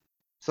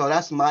 So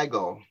that's my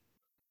goal.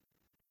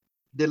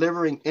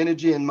 Delivering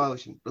energy in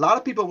motion. A lot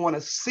of people want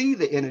to see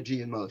the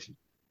energy in motion,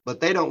 but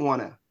they don't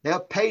want to. They'll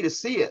pay to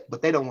see it,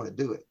 but they don't want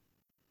to do it.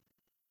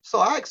 So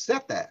I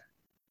accept that.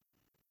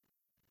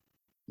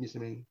 You see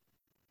me?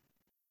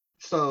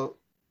 So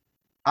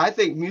I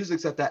think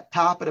music's at that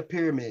top of the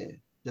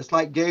pyramid, just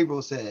like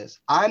Gabriel says,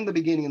 I'm the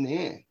beginning and the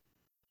end.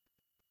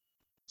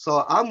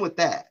 So I'm with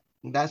that.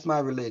 And that's my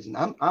religion.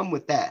 I'm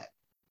with that.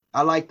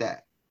 I like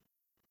that.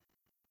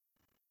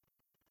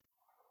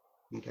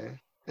 Okay.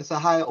 It's a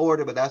higher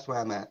order, but that's where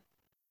I'm at.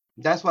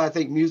 That's what I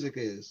think music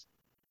is.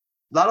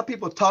 A lot of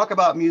people talk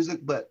about music,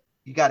 but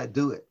you got to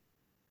do it.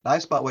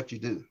 Life's about what you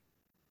do.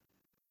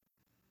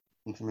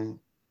 You know what I mean?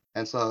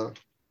 And so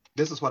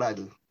this is what I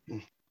do.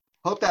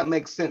 Hope that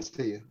makes sense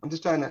to you. I'm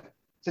just trying to,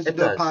 since you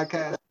do a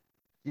podcast,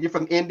 you're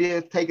from India,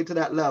 take it to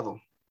that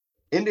level.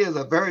 India is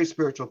a very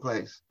spiritual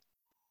place.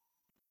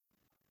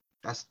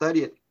 I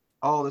study it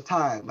all the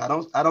time. I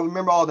don't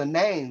remember all the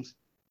names.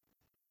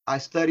 I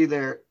study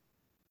their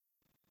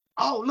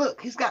Oh, look,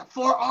 he's got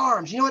 4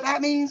 arms. You know what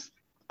that means?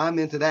 I'm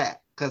into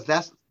that because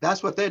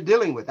that's what they're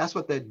dealing with. That's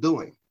what they're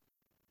doing.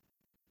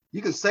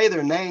 You can say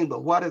their name,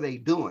 but what are they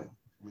doing?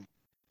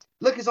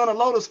 Look, he's on a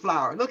lotus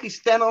flower. Look, he's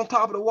standing on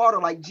top of the water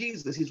like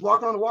Jesus. He's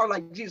walking on the water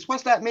like Jesus.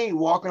 What's that mean,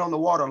 walking on the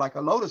water like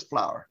a lotus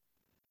flower?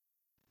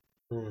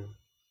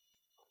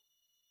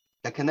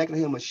 That connected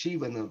him with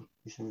Shiva and them.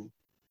 You see me?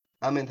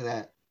 I'm into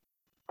that.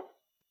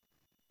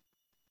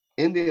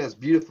 India is a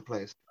beautiful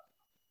place.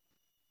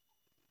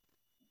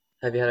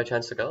 Have you had a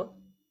chance to go?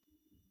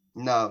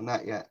 No,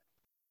 not yet.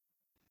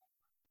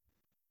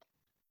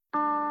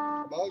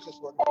 I'm always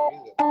just working on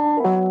music.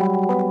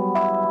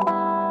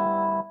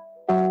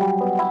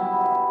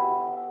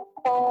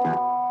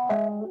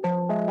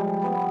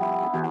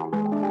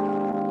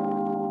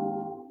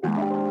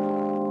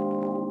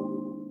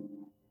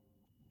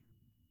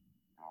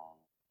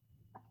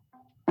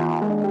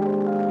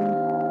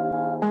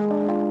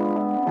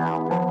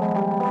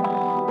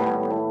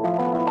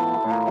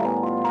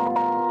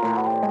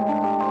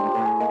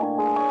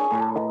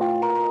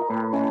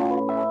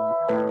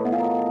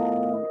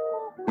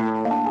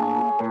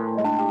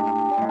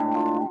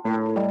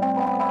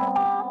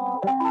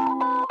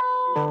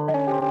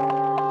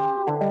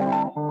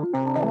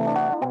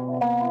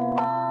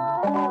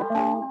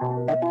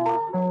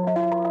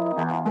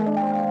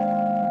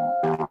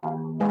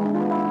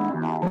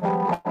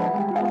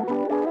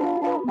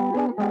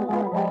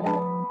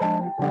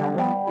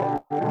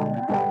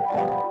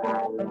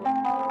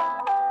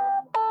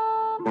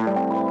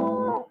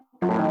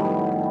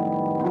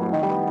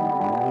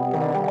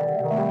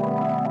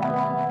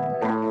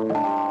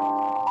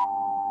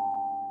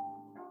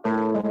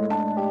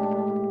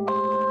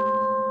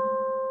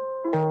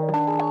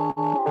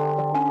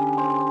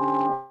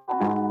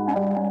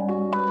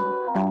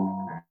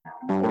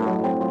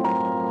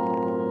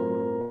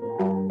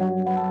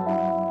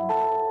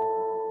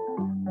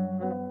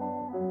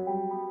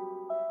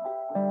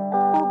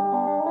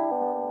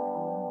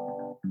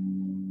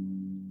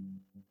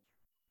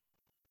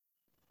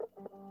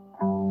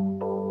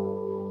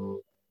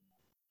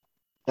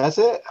 That's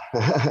it.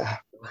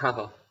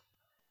 Wow.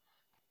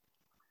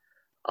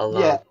 A Yeah,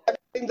 lot.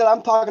 everything that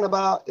I'm talking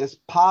about is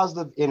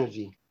positive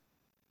energy.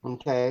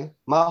 Okay.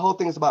 My whole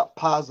thing is about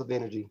positive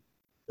energy.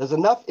 There's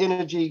enough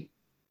energy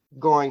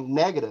going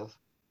negative,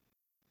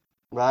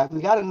 right?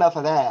 We got enough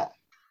of that.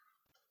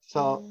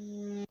 So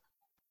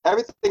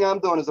everything I'm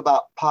doing is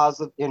about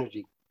positive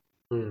energy.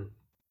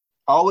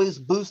 Always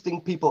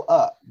boosting people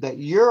up that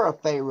you're a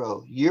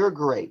pharaoh, you're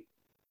great.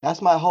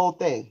 That's my whole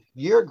thing.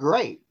 You're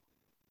great.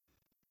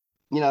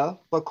 But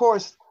of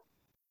course,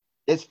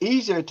 it's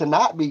easier to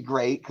not be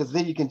great because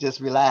then you can just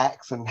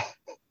relax. And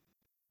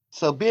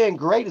so being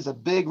great is a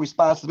big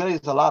responsibility.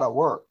 It's a lot of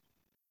work.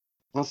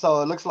 And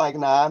so it looks like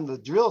now I'm the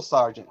drill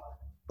sergeant.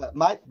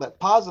 But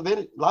positive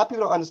energy, a lot of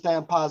people don't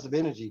understand positive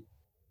energy.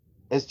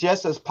 It's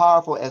just as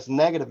powerful as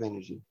negative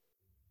energy.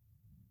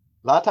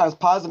 A lot of times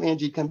positive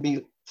energy can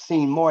be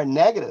seen more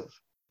negative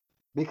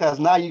because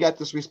now you got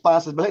this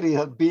responsibility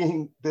of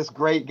being this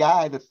great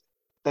guy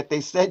that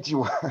they said you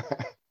were.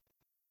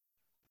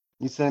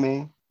 You see what I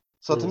mean?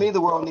 So to me,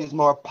 the world needs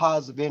more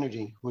positive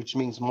energy, which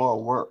means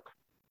more work.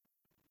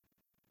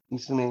 You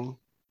see what I mean?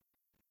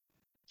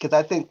 Because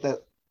I think that,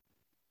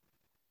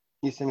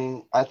 you see what I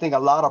mean? I think a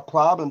lot of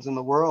problems in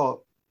the world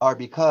are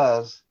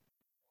because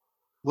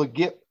we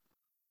get,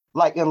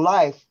 like in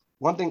life,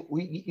 one thing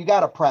you got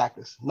to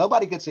practice.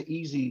 Nobody gets an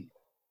easy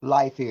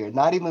life here.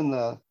 Not even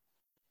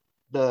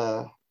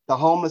the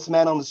homeless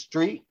man on the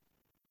street.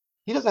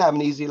 He doesn't have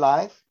an easy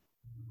life.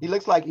 He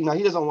looks like, he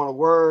doesn't want to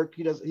work.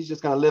 He's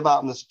just going to live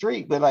out in the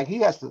street. But like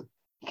he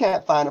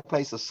can't find a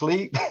place to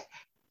sleep.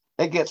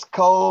 It gets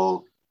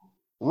cold.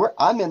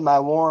 I'm in my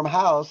warm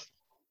house.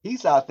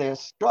 He's out there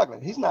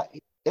struggling.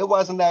 It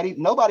wasn't that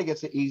easy. Nobody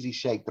gets an easy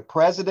shake. The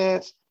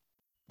presidents,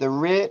 the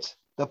rich,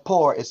 the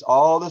poor, it's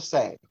all the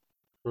same.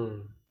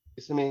 You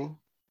see what I mean?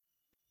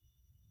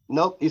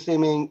 Nope. You see what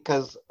I mean?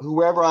 Because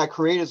whoever our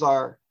creators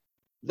are,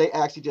 they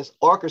actually just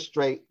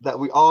orchestrate that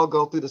we all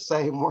go through the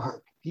same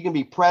work. You can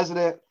be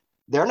president.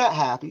 They're not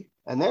happy.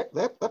 And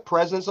they're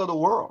presidents of the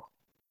world.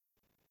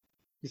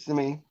 You see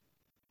what I mean?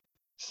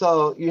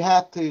 So you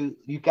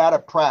got to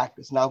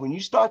practice. Now, when you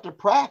start to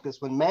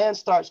practice, when man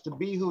starts to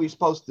be who he's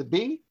supposed to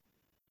be,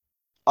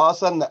 all of a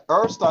sudden the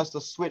earth starts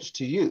to switch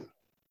to you.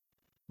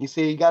 You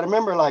see, you got to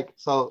remember,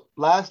 so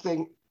last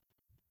thing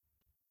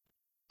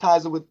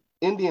ties it with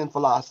Indian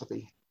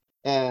philosophy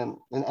and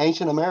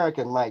ancient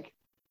American,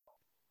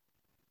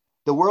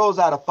 the world's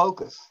out of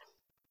focus.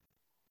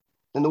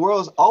 And the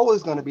world's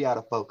always going to be out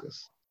of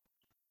focus,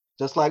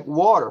 just like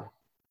water.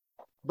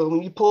 But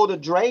when you pull the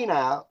drain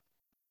out,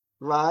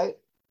 right,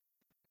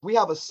 we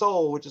have a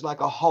soul, which is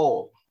like a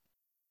hole,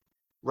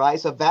 right?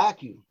 It's a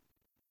vacuum.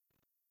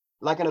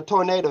 Like in a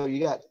tornado, you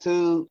got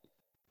two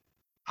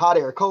hot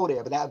air, cold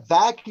air, but that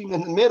vacuum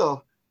in the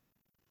middle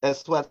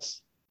is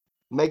what's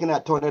making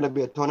that tornado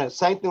be a tornado.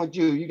 Same thing with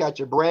you. You got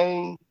your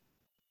brain,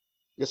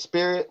 your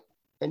spirit,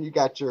 and you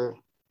got your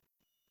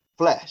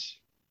flesh.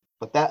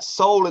 But that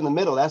soul in the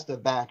middle, that's the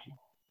vacuum.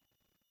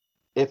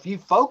 If you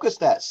focus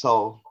that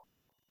soul,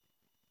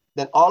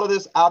 then all of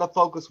this out of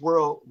focus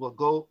world will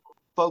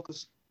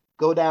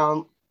go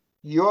down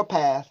your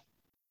path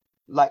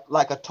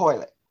like a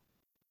toilet.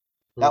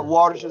 That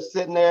water's just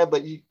sitting there,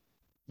 but you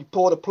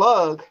pull the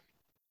plug,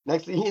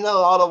 next thing you know,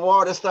 all the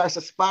water starts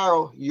to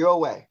spiral your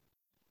way.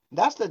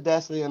 That's the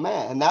destiny of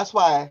man. And that's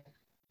why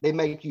they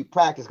make you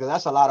practice, because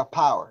that's a lot of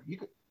power. You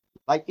can,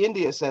 like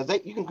India says,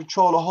 you can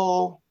control the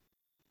whole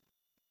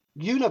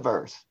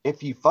universe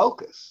if you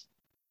focus.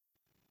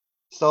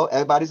 So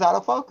everybody's out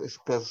of focus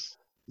because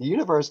the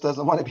universe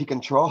doesn't want to be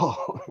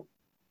controlled.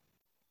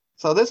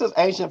 So this is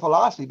ancient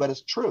philosophy, but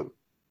it's true.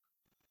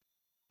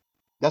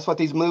 That's what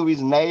these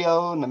movies,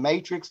 Neo and The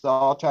Matrix, they're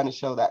all trying to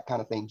show that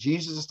kind of thing.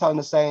 Jesus is telling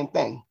the same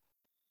thing.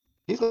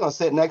 He's going to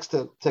sit next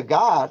to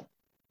God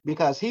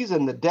because he's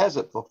in the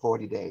desert for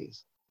 40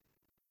 days.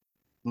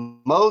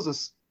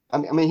 Moses, I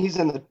mean, he's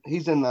in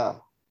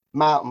the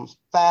mountains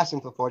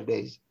fasting for 40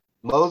 days.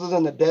 Moses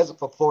in the desert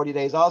for 40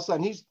 days. All of a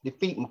sudden, he's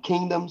defeating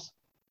kingdoms.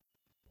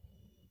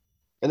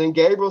 And then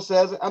Gabriel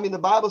says, I mean, the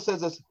Bible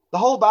says this, the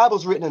whole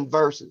Bible's written in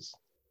verses,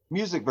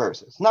 music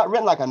verses. It's not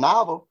written like a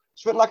novel.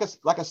 It's written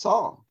like a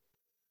song.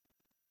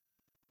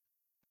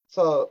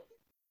 So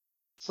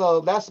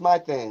that's my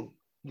thing.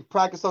 You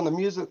practice on the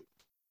music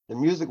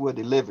will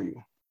deliver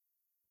you.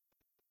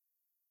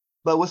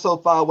 But we're so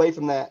far away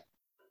from that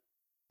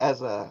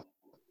as a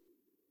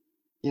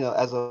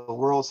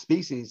world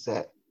species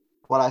that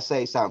what I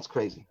say sounds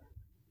crazy.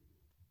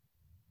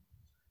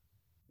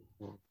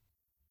 So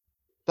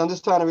I'm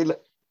just trying to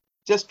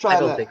I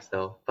don't think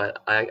so,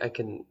 but I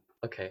can.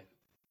 Okay.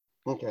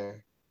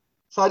 Okay.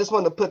 So I just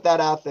wanted to put that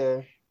out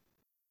there.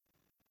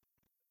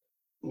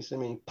 You see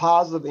me?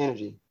 Positive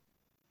energy.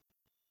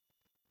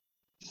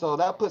 So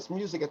that puts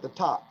music at the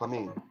top. I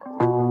mean.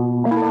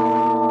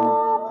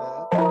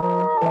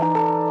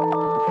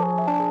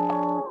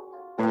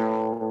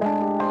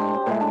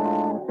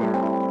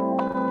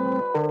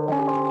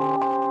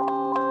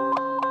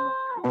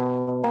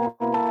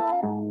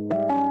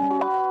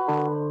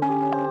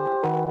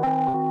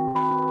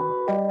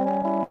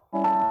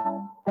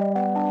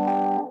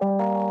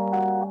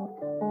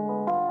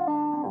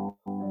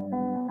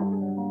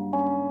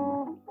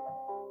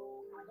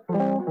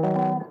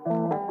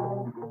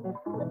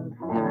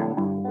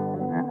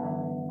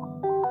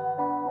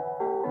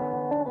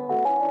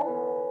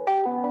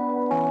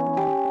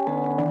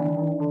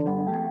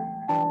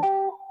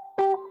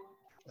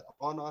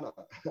 No.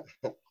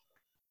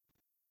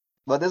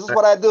 But this is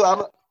what I do.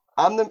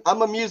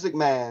 I'm a music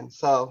man,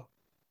 so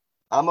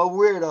I'm a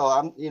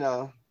weirdo.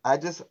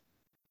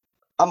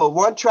 I'm a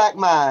one-track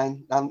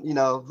mind. I'm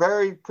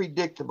very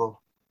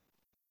predictable.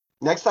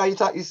 Next time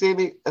you see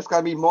me, it's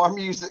gonna be more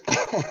music.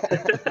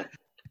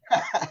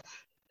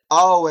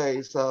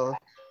 Always. So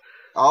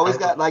I always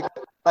got like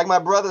my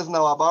brothers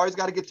know. I've always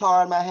got a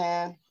guitar in my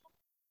hand.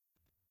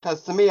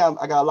 Because to me, I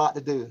got a lot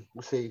to do.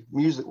 You see,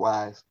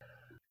 music-wise.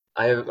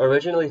 I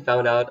originally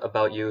found out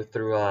about you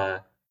through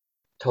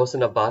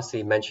Tosin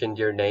Abasi mentioned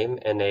your name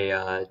in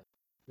a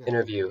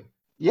interview.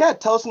 Yeah,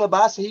 Tosin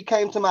Abasi, he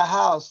came to my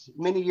house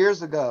many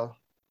years ago.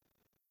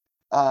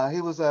 He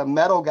was a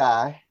metal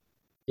guy.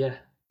 Yeah.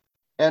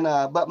 And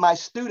but my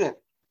student,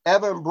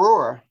 Evan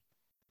Brewer,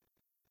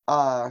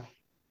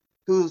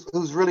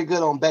 who's really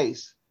good on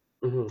bass,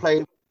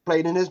 played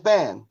in his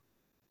band.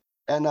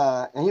 And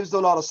he was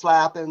doing all the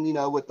slapping,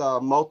 with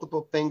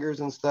multiple fingers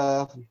and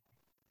stuff.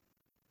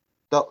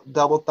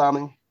 Double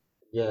thumbing.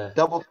 Yeah.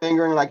 Double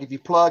fingering, like if you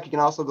plug, you can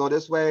also go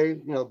this way,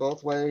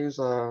 both ways.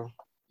 My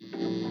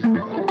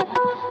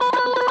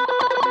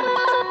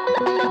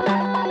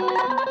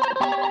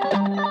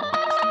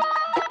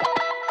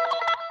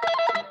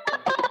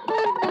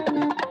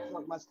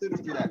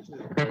students do that too.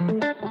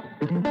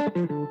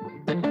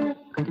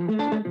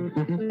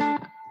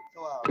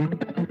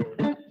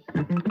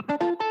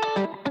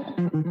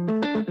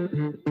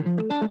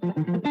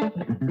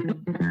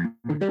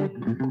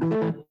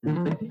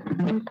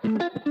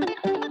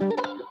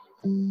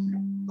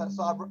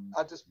 So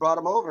I just brought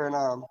him over,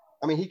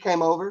 and he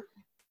came over.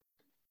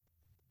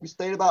 We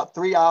stayed about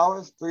 3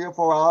 hours, 3 or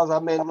 4 hours. I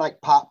made him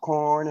like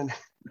popcorn and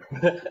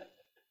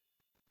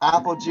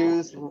apple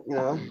juice,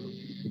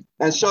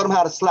 and showed him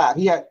how to slap.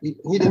 He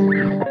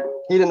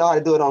didn't know how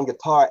to do it on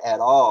guitar at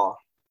all.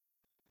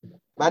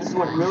 But I just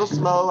went real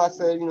slow. I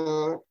said,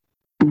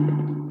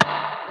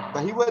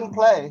 but he wouldn't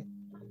play.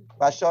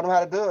 But I showed him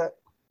how to do it.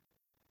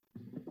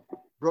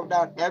 Broke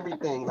down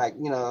everything, like,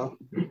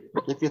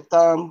 if your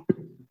thumb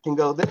can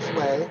go this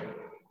way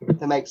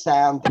to make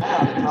sound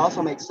down, it can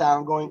also make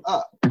sound going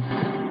up.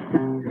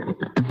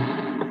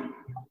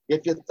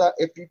 If you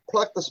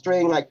pluck the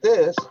string like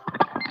this,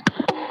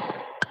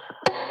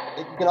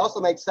 it can also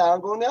make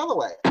sound going the other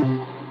way.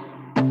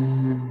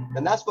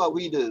 And that's what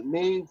we do.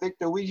 Me and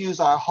Victor, we use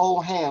our whole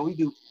hand. We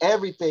do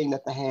everything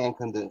that the hand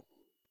can do,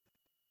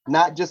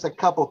 not just a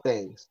couple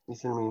things. You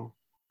see what I mean?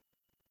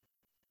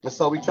 And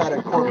so we try to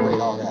incorporate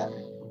all that.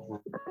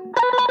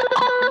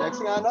 Next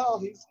thing I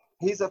know,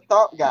 he's a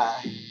thump guy.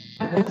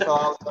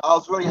 So I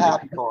was really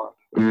happy for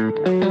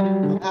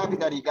him. happy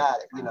that he got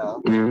it, you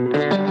know.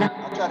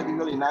 I try to be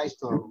really nice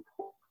to him.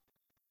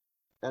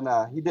 And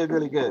he did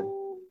really good.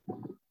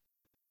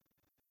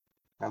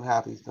 I'm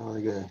happy he's doing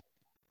really good.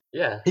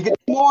 Yeah. He could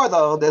do more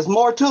though. There's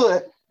more to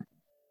it.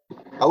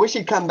 I wish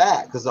he'd come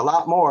back. There's a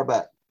lot more,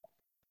 but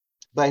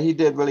he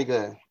did really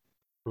good.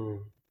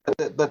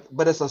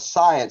 But it's a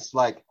science.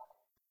 Like,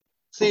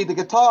 see the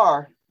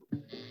guitar.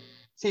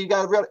 See, you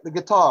got the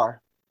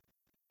guitar.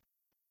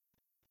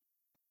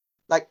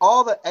 Like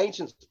all the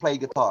ancients play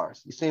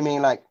guitars. You see what I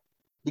mean? Like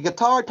the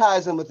guitar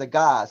ties in with the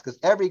gods because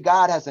every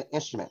god has an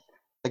instrument.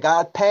 The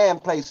god Pan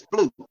plays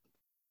flute.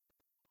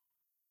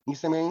 You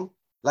see what I mean?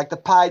 Like the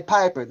Pied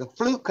Piper. The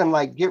flute can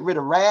like get rid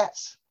of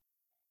rats.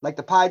 Like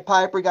the Pied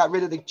Piper got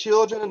rid of the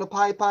children in the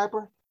Pied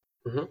Piper.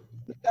 You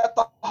got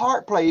the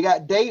harp player. You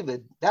got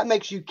David. That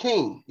makes you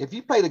king. If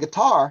you play the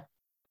guitar,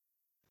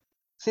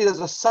 see, there's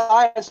a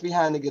science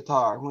behind the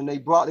guitar. When they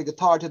brought the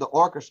guitar to the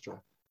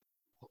orchestra,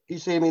 you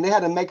see, I mean, they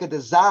had to make a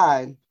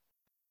design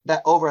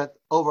that over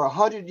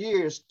 100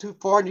 years,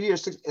 400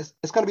 years,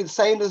 it's going to be the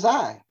same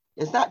design.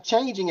 It's not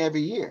changing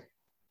every year.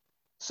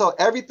 So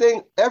every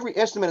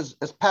instrument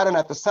is patterned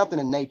after something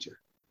in nature.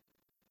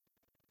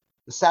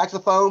 The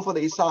saxophone for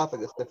the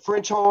esophagus, the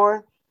French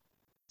horn,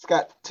 it's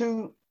got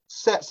 2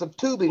 sets of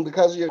tubing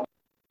because of your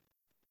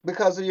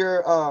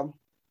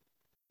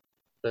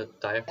the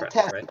diaphragm,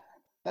 intestines. right?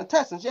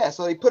 Intestines, yeah.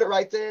 So they put it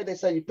right there. They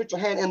say you put your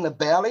hand in the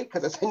belly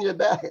because it's in your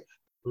belly.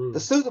 The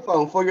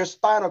sousaphone for your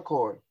spinal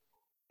cord.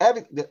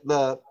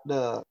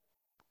 The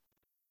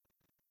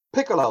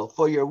piccolo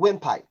for your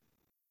windpipe.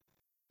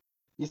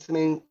 You see what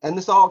I mean? And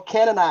this all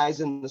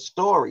canonized in the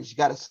stories. You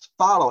got to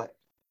follow it.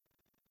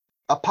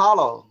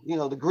 Apollo, you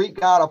know, the Greek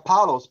god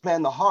Apollo is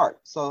playing the harp.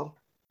 So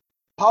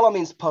Apollo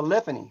means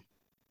polyphony,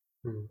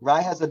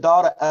 right? Has a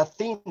daughter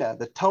Athena,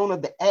 the tone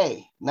of the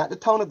A, not the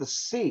tone of the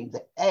C,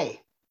 the A,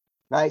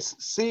 right?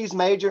 C's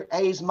major,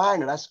 A's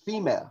minor, that's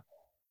female.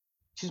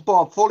 She's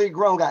born fully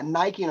grown, got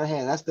Nike in her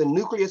hand. That's the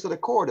nucleus of the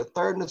chord, the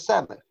 3rd and the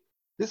 7th.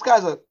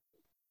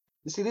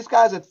 These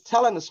guys are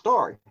telling the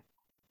story.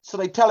 So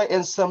they tell it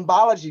in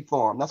symbology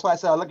form. That's why I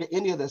said I look at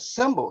any of the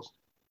symbols,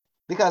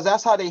 because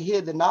that's how they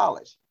hid the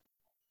knowledge.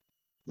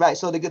 Right,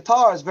 so the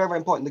guitar is very, very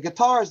important. The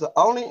guitar is the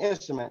only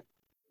instrument.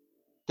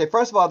 Okay,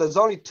 first of all, there's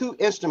only 2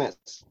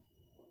 instruments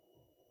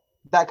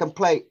that can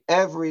play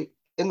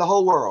in the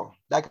whole world,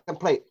 that can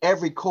play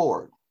every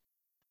chord.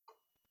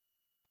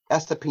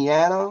 That's the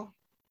piano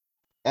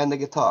and the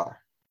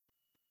guitar.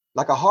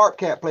 Like a harp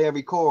can't play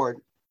every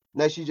chord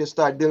unless you just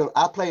start doing,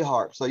 I play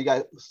harp, so you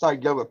got to start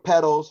going with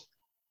pedals.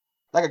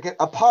 Like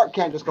a harp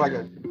can't just go like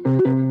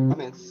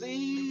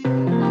C.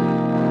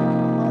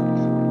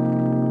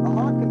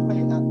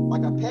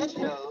 Like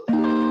arpeggios.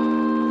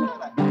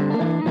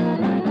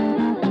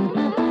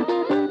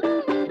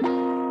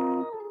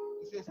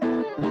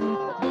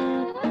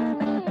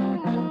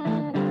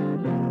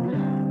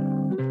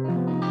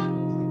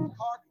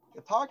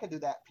 Guitar can do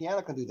that.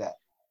 Piano can do that.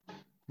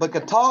 But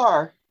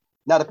guitar,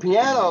 now the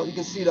piano, you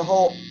can see the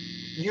whole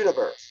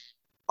universe,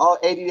 all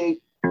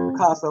 88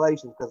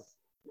 constellations, because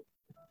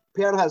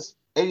piano has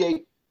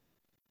 88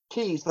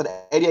 keys for the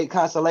 88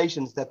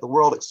 constellations that the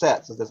world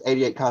accepts. So there's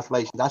 88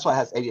 constellations. That's why it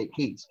has 88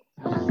 keys.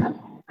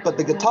 But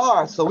the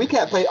guitar, so we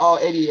can't play all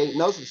 88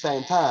 notes at the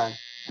same time.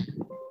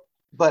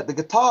 But the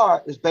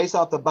guitar is based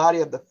off the body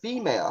of the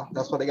female.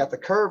 That's why they got the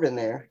curve in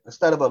there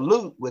instead of a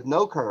lute with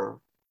no curve.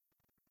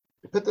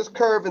 You put this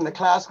curve in the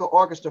classical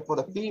orchestra for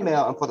the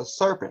female and for the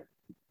serpent.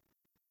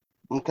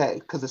 Okay,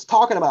 because it's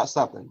talking about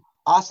something.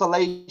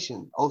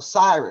 Oscillation,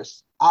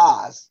 Osiris,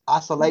 Oz,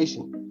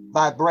 oscillation,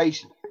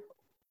 vibration.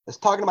 It's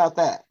talking about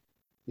that.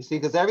 You see,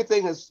 because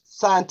everything is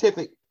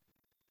scientific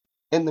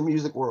in the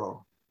music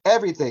world.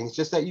 Everything. It's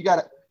just that you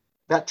got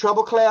that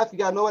treble clef, you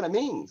got to know what it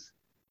means.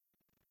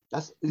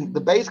 That's the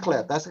bass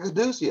clef. That's the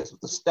caduceus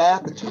with the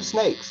staff, the 2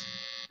 snakes.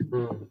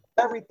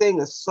 Everything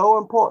is so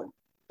important.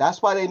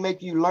 That's why they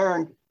make you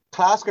learn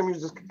classical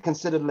music is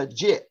considered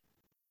legit,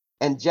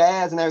 and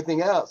jazz and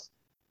everything else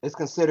is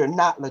considered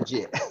not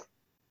legit.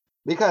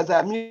 Because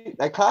that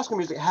classical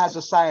music has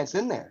the science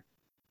in there.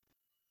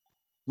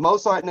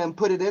 Mozart and them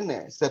put it in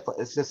there, except for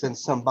it's just in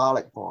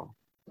symbolic form.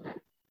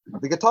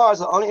 The guitar is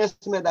the only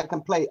instrument that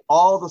can play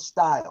all the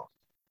styles.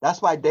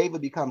 That's why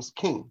David becomes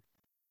king.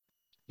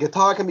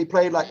 Guitar can be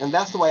played like, and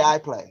that's the way I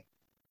play.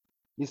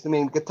 You see what I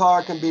mean?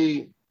 Guitar can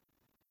be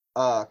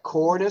a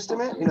chord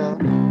instrument, you know.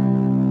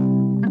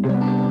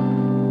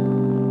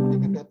 It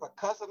can be a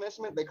percussive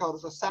instrument. They call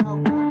this a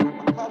sound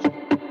percussion.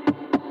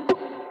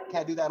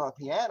 Can't do that on a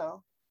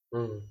piano.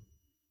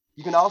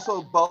 You can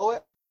also bow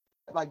it,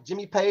 like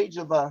Jimmy Page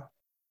of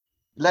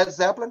Led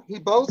Zeppelin. He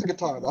bows the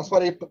guitar. That's why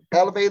they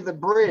elevated the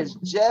bridge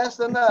just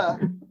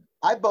enough.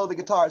 I bow the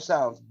guitar. It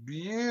sounds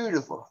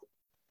beautiful.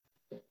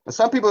 But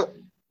some people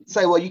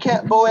say, well, you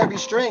can't bow every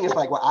string. It's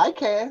like, well, I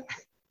can.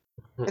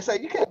 They say,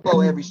 you can't bow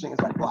every string.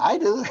 It's like, well, I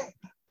do.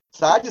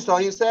 So I just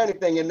don't even say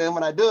anything. And then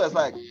when I do, it's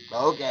like,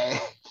 okay.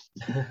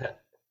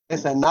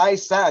 It's a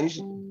nice sound. You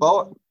should bow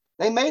it.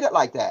 They made it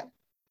like that.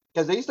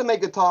 Because they used to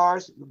make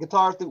guitars.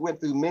 Guitars that went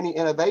through many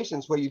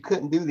innovations where you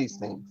couldn't do these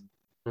things.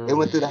 It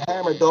went through the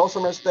hammer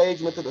dulcimer stage,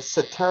 went to the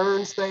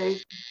Saturn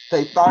stage.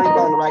 They finally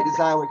found the right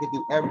design where it could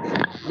do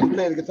everything. You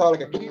play the guitar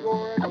like a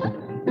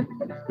keyboard.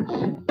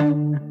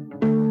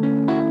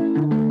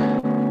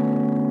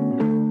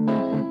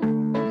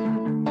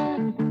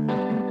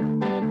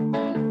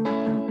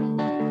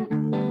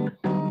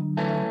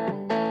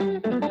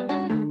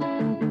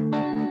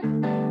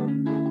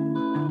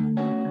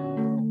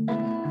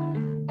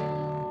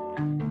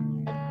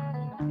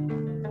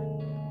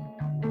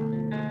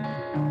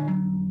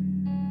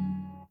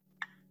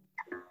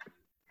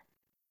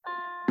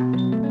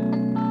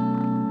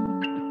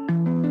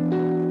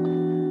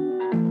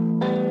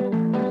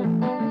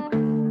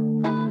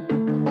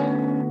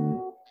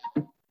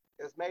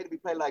 It's made to be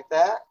played like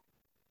that.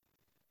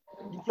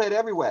 You play it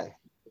every way.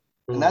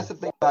 And that's the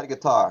thing about a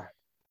guitar.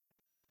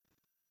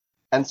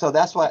 And so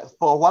that's why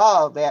for a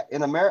while that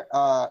in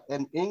America,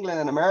 in England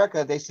and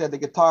America, they said the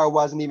guitar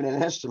wasn't even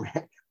an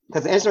instrument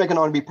because the instrument can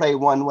only be played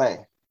one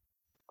way.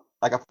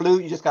 Like a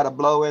flute, you just got to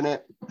blow in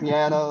it.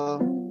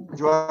 Piano,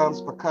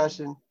 drums,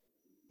 percussion.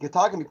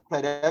 Guitar can be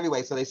played every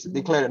way. So they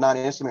declared it not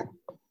an instrument.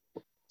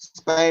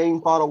 Spain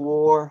fought a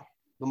war.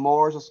 The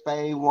Moors of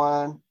Spain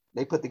won.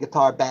 They put the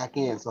guitar back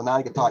in. So now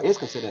the guitar is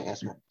considered an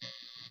instrument.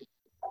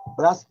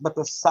 But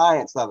the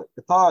science of it.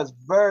 Guitar is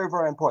very,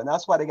 very important.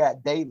 That's why they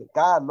got David.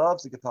 God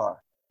loves the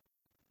guitar.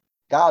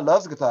 God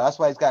loves the guitar. That's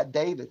why he's got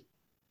David.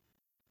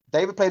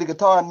 David played the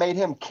guitar and made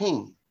him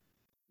king.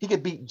 He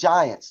could beat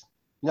giants.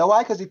 You know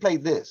why? Because he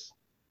played this.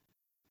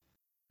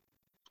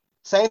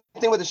 Same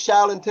thing with the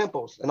Shaolin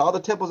temples and all the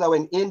temples that were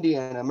in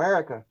India and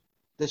America.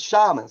 The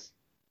shamans,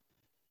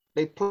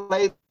 they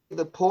played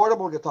the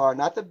portable guitar,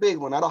 not the big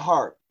one, not a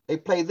harp. They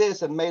played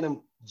this and made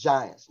them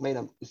giants, made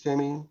them, you see what I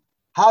mean?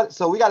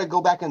 So we got to go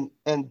back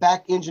and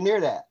back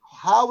engineer that.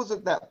 How was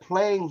it that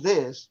playing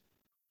this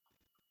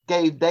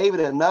gave David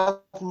enough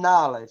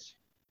knowledge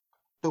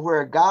to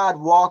where God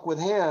walked with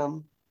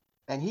him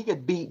and he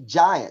could beat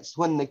giants?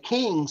 When the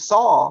king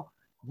Saul,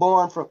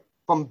 born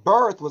from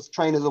birth, was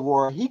trained as a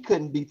warrior, he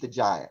couldn't beat the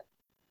giant.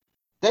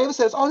 David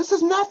says, "Oh, this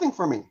is nothing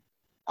for me.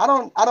 I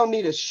don't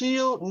need a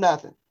shield,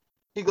 nothing."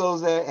 He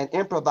goes there and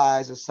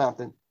improvises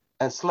something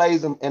and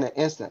slays them in an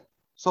instant.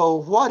 So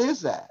what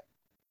is that?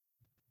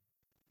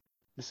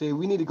 You see,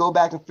 we need to go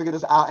back and figure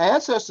this out. Our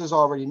ancestors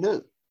already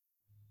knew.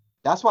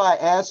 That's why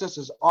our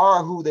ancestors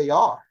are who they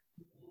are.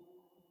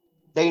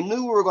 They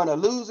knew we were going to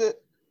lose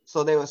it,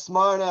 so they were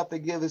smart enough to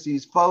give us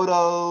these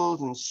photos,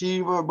 and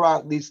Shiva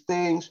brought these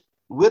things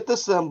with the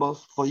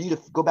symbols for you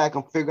to go back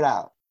and figure it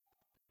out.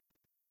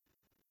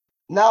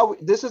 Now,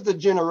 this is the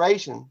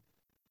generation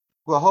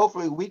where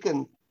hopefully we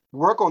can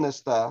work on this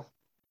stuff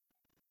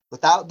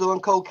without doing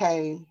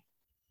cocaine.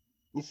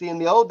 You see, in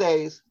the old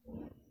days,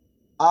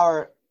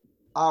 our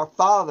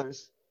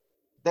fathers,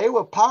 they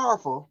were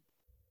powerful,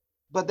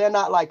 but they're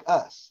not like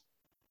us.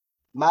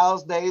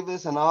 Miles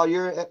Davis and all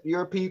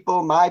your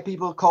people, my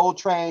people,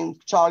 Coltrane,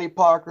 Charlie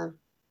Parker,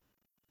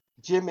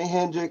 Jimi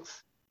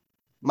Hendrix,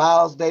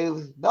 Miles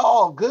Davis, they're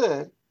all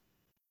good,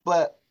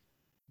 but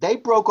they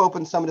broke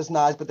open some of this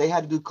knowledge, but they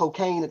had to do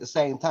cocaine at the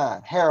same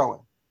time, heroin.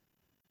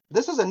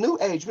 This is a new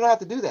age. We don't have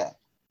to do that.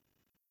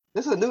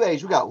 This is a new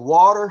age. We got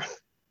water.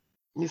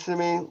 You see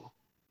what I mean?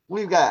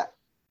 We've got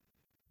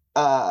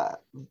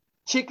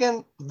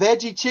chicken,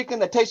 veggie chicken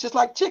that tastes just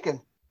like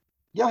chicken.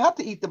 You don't have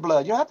to eat the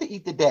blood. You don't have to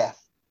eat the death.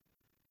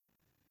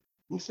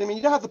 You see what I mean?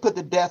 You don't have to put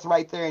the death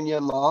right there in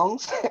your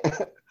lungs.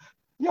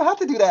 You don't have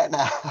to do that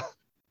now.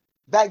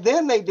 Back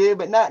then they did,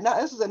 but now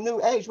this is a new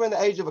age. We're in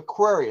the age of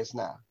Aquarius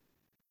now,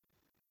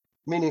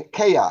 meaning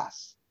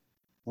chaos,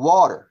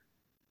 water,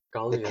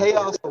 the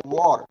chaos of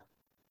water.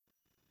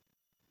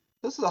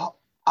 This is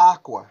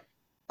aqua.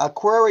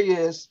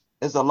 Aquarius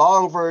is a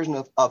long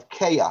version of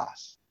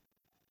chaos.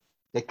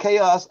 The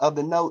chaos of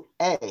the note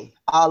A,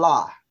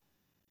 Allah.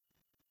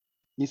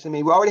 You see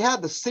me? We already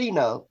have the C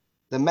note,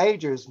 the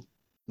major's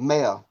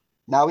male.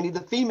 Now we need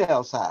the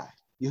female side.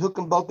 You hook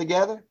them both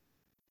together,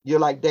 you're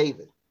like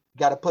David. You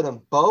got to put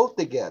them both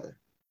together.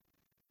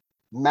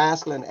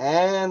 Masculine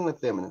and the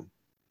feminine.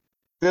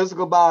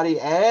 Physical body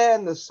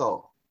and the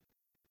soul.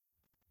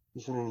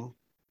 You see what I mean?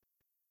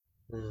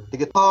 The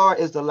guitar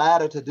is the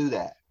ladder to do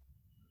that.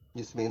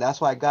 You see what I mean?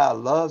 That's why God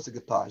loves the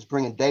guitar. He's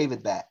bringing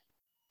David back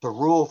to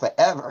rule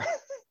forever.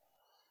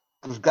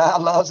 Because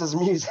God loves his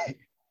music.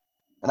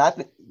 And I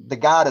think the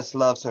goddess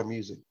loves her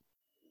music.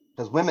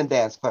 Because women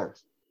dance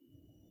first.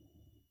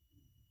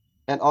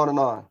 And on and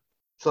on.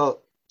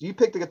 So you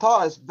pick the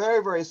guitar, it's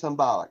very, very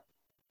symbolic.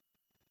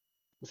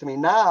 I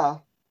mean,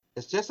 now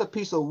it's just a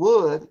piece of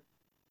wood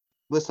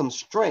with some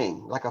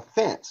string, like a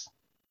fence.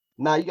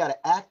 Now you got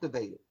to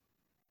activate it.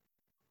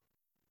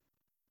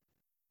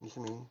 You see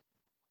what I mean?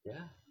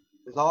 Yeah.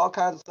 There's all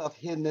kinds of stuff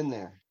hidden in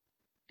there.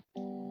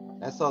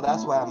 And so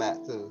that's where I'm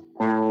at too.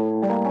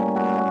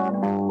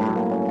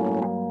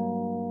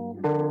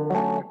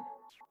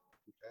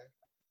 Okay.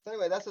 So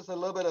anyway, that's just a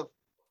little bit of,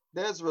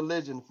 there's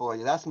religion for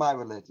you. That's my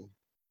religion.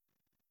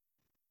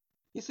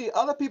 You see,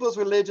 other people's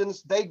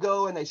religions, they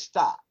go and they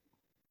stop.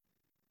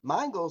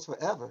 Mine goes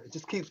forever. It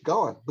just keeps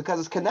going because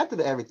it's connected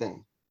to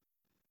everything.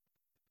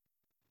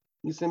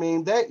 You see what I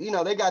mean?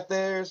 They got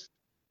theirs.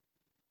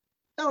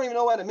 They don't even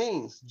know what it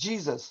means.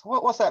 Jesus.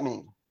 What's that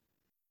mean?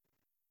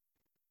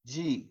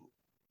 Jesus.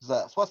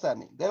 What's that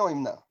mean? They don't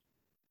even know.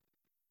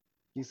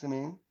 You see what I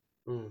mean?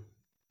 Mm.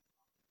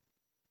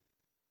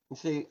 You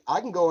see,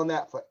 I can go on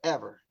that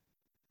forever.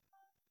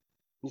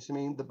 You see what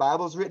I mean? The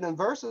Bible's written in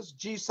verses.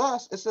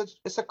 Jesus,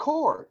 it's a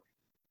chord.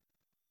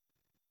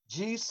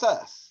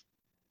 Jesus.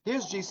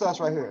 Here's Jesus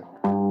right here.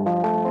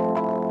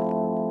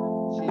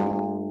 G.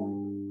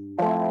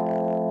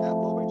 F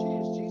over G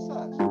is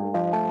Jesus.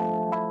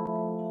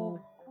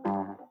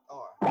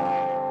 Or,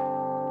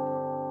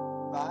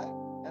 right?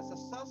 That's a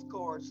sus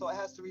chord, so it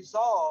has to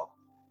resolve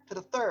to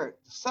the third.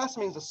 Sus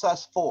means a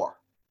sus 4.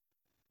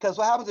 Because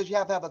what happens is you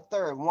have to have a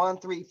third, 1,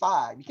 3,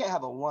 5. You can't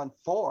have a 1,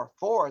 4.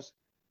 4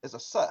 is a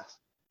sus.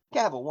 You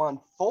can't have a 1,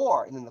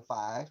 4 and then the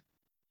 5. It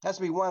has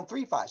to be 1,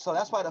 3, 5. So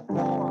that's why the 4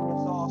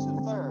 resolves to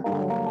the third.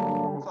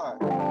 Sorry.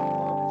 4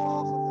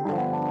 resolves to the third.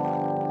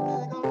 And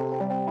then it goes,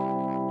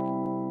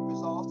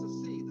 resolves to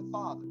C, the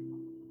Father.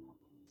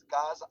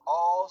 God's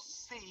all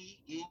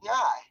seeing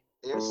eye.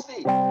 There's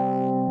C.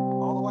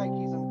 All the white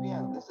keys on the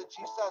piano. This is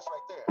Jesus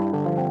right there.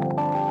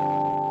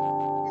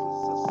 He was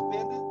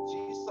suspended,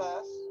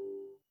 Jesus.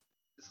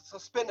 This is a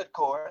suspended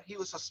chord. He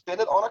was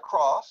suspended on a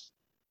cross,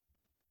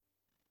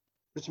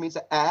 which means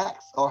an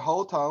axe or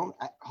whole tone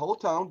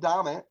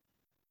dominant.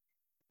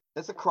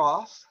 That's a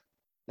cross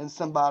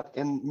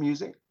in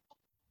music.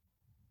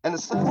 And the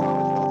Son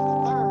always goes to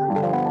the third.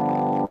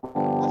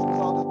 That's what's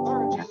on the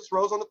third. Jesus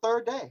rose on the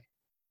third day.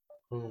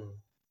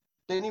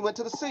 Then he went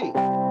to the sea.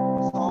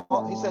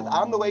 So he says,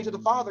 I'm the way to the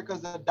Father,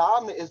 because the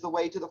dominant is the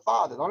way to the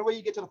Father. The only way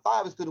you get to the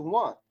Father is through the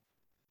one.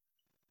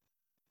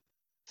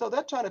 So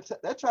they're trying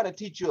to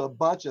teach you a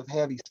bunch of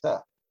heavy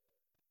stuff.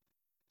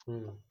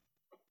 You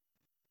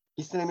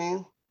see what I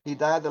mean? He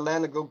died in the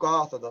land of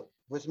Golgotha,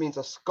 which means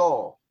a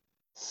skull,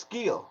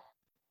 skill.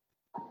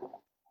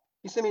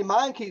 You see what I mean?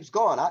 Mine keeps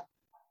going.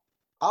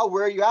 I'll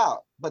wear you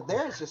out, but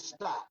theirs just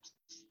stops.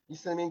 You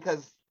see what I mean?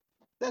 Because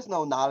there's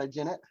no knowledge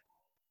in it.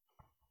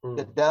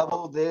 The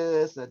devil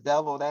this, the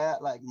devil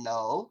that. Like,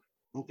 no.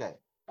 Okay.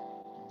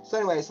 So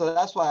anyway, so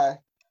that's why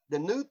the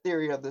new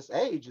theory of this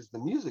age is the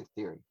music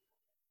theory.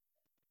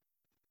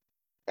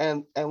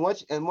 And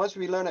once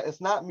we learn it, it's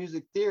not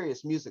music theory,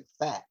 it's music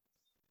fact.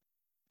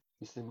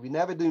 You see, we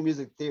never do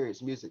music theory,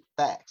 it's music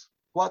facts.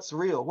 What's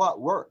real?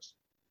 What works?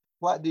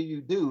 What do you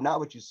do? Not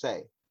what you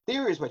say.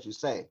 Theory is what you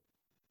say.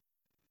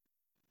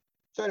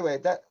 So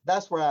anyway,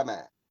 that's where I'm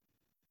at.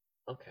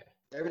 Okay.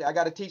 I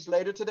got to teach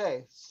later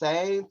today.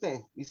 Same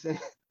thing. You see,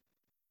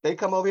 they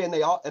come over here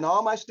and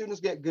all my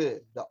students get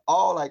good. They're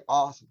all like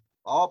awesome.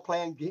 All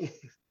playing gigs.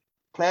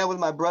 Playing with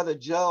my brother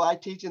Joe. I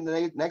teach them.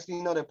 Next thing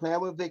you know, they're playing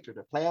with Victor.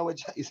 They're playing with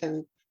Joe. You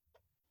see,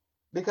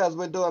 because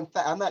we're doing.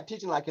 I'm not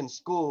teaching like in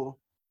school,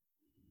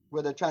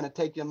 where they're trying to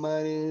take your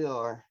money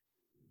or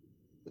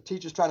the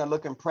teacher's trying to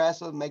look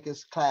impressive, make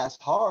his class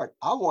hard.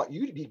 I want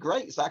you to be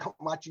great, so I can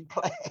watch you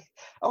play.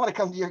 I want to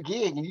come to your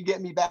gig and you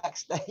get me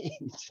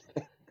backstage.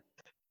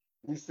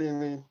 You see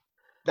me?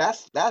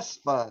 That's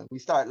fun. We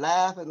start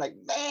laughing like,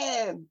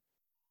 man,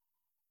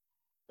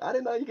 I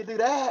didn't know you could do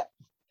that.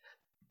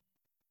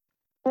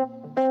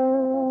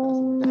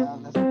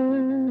 Down,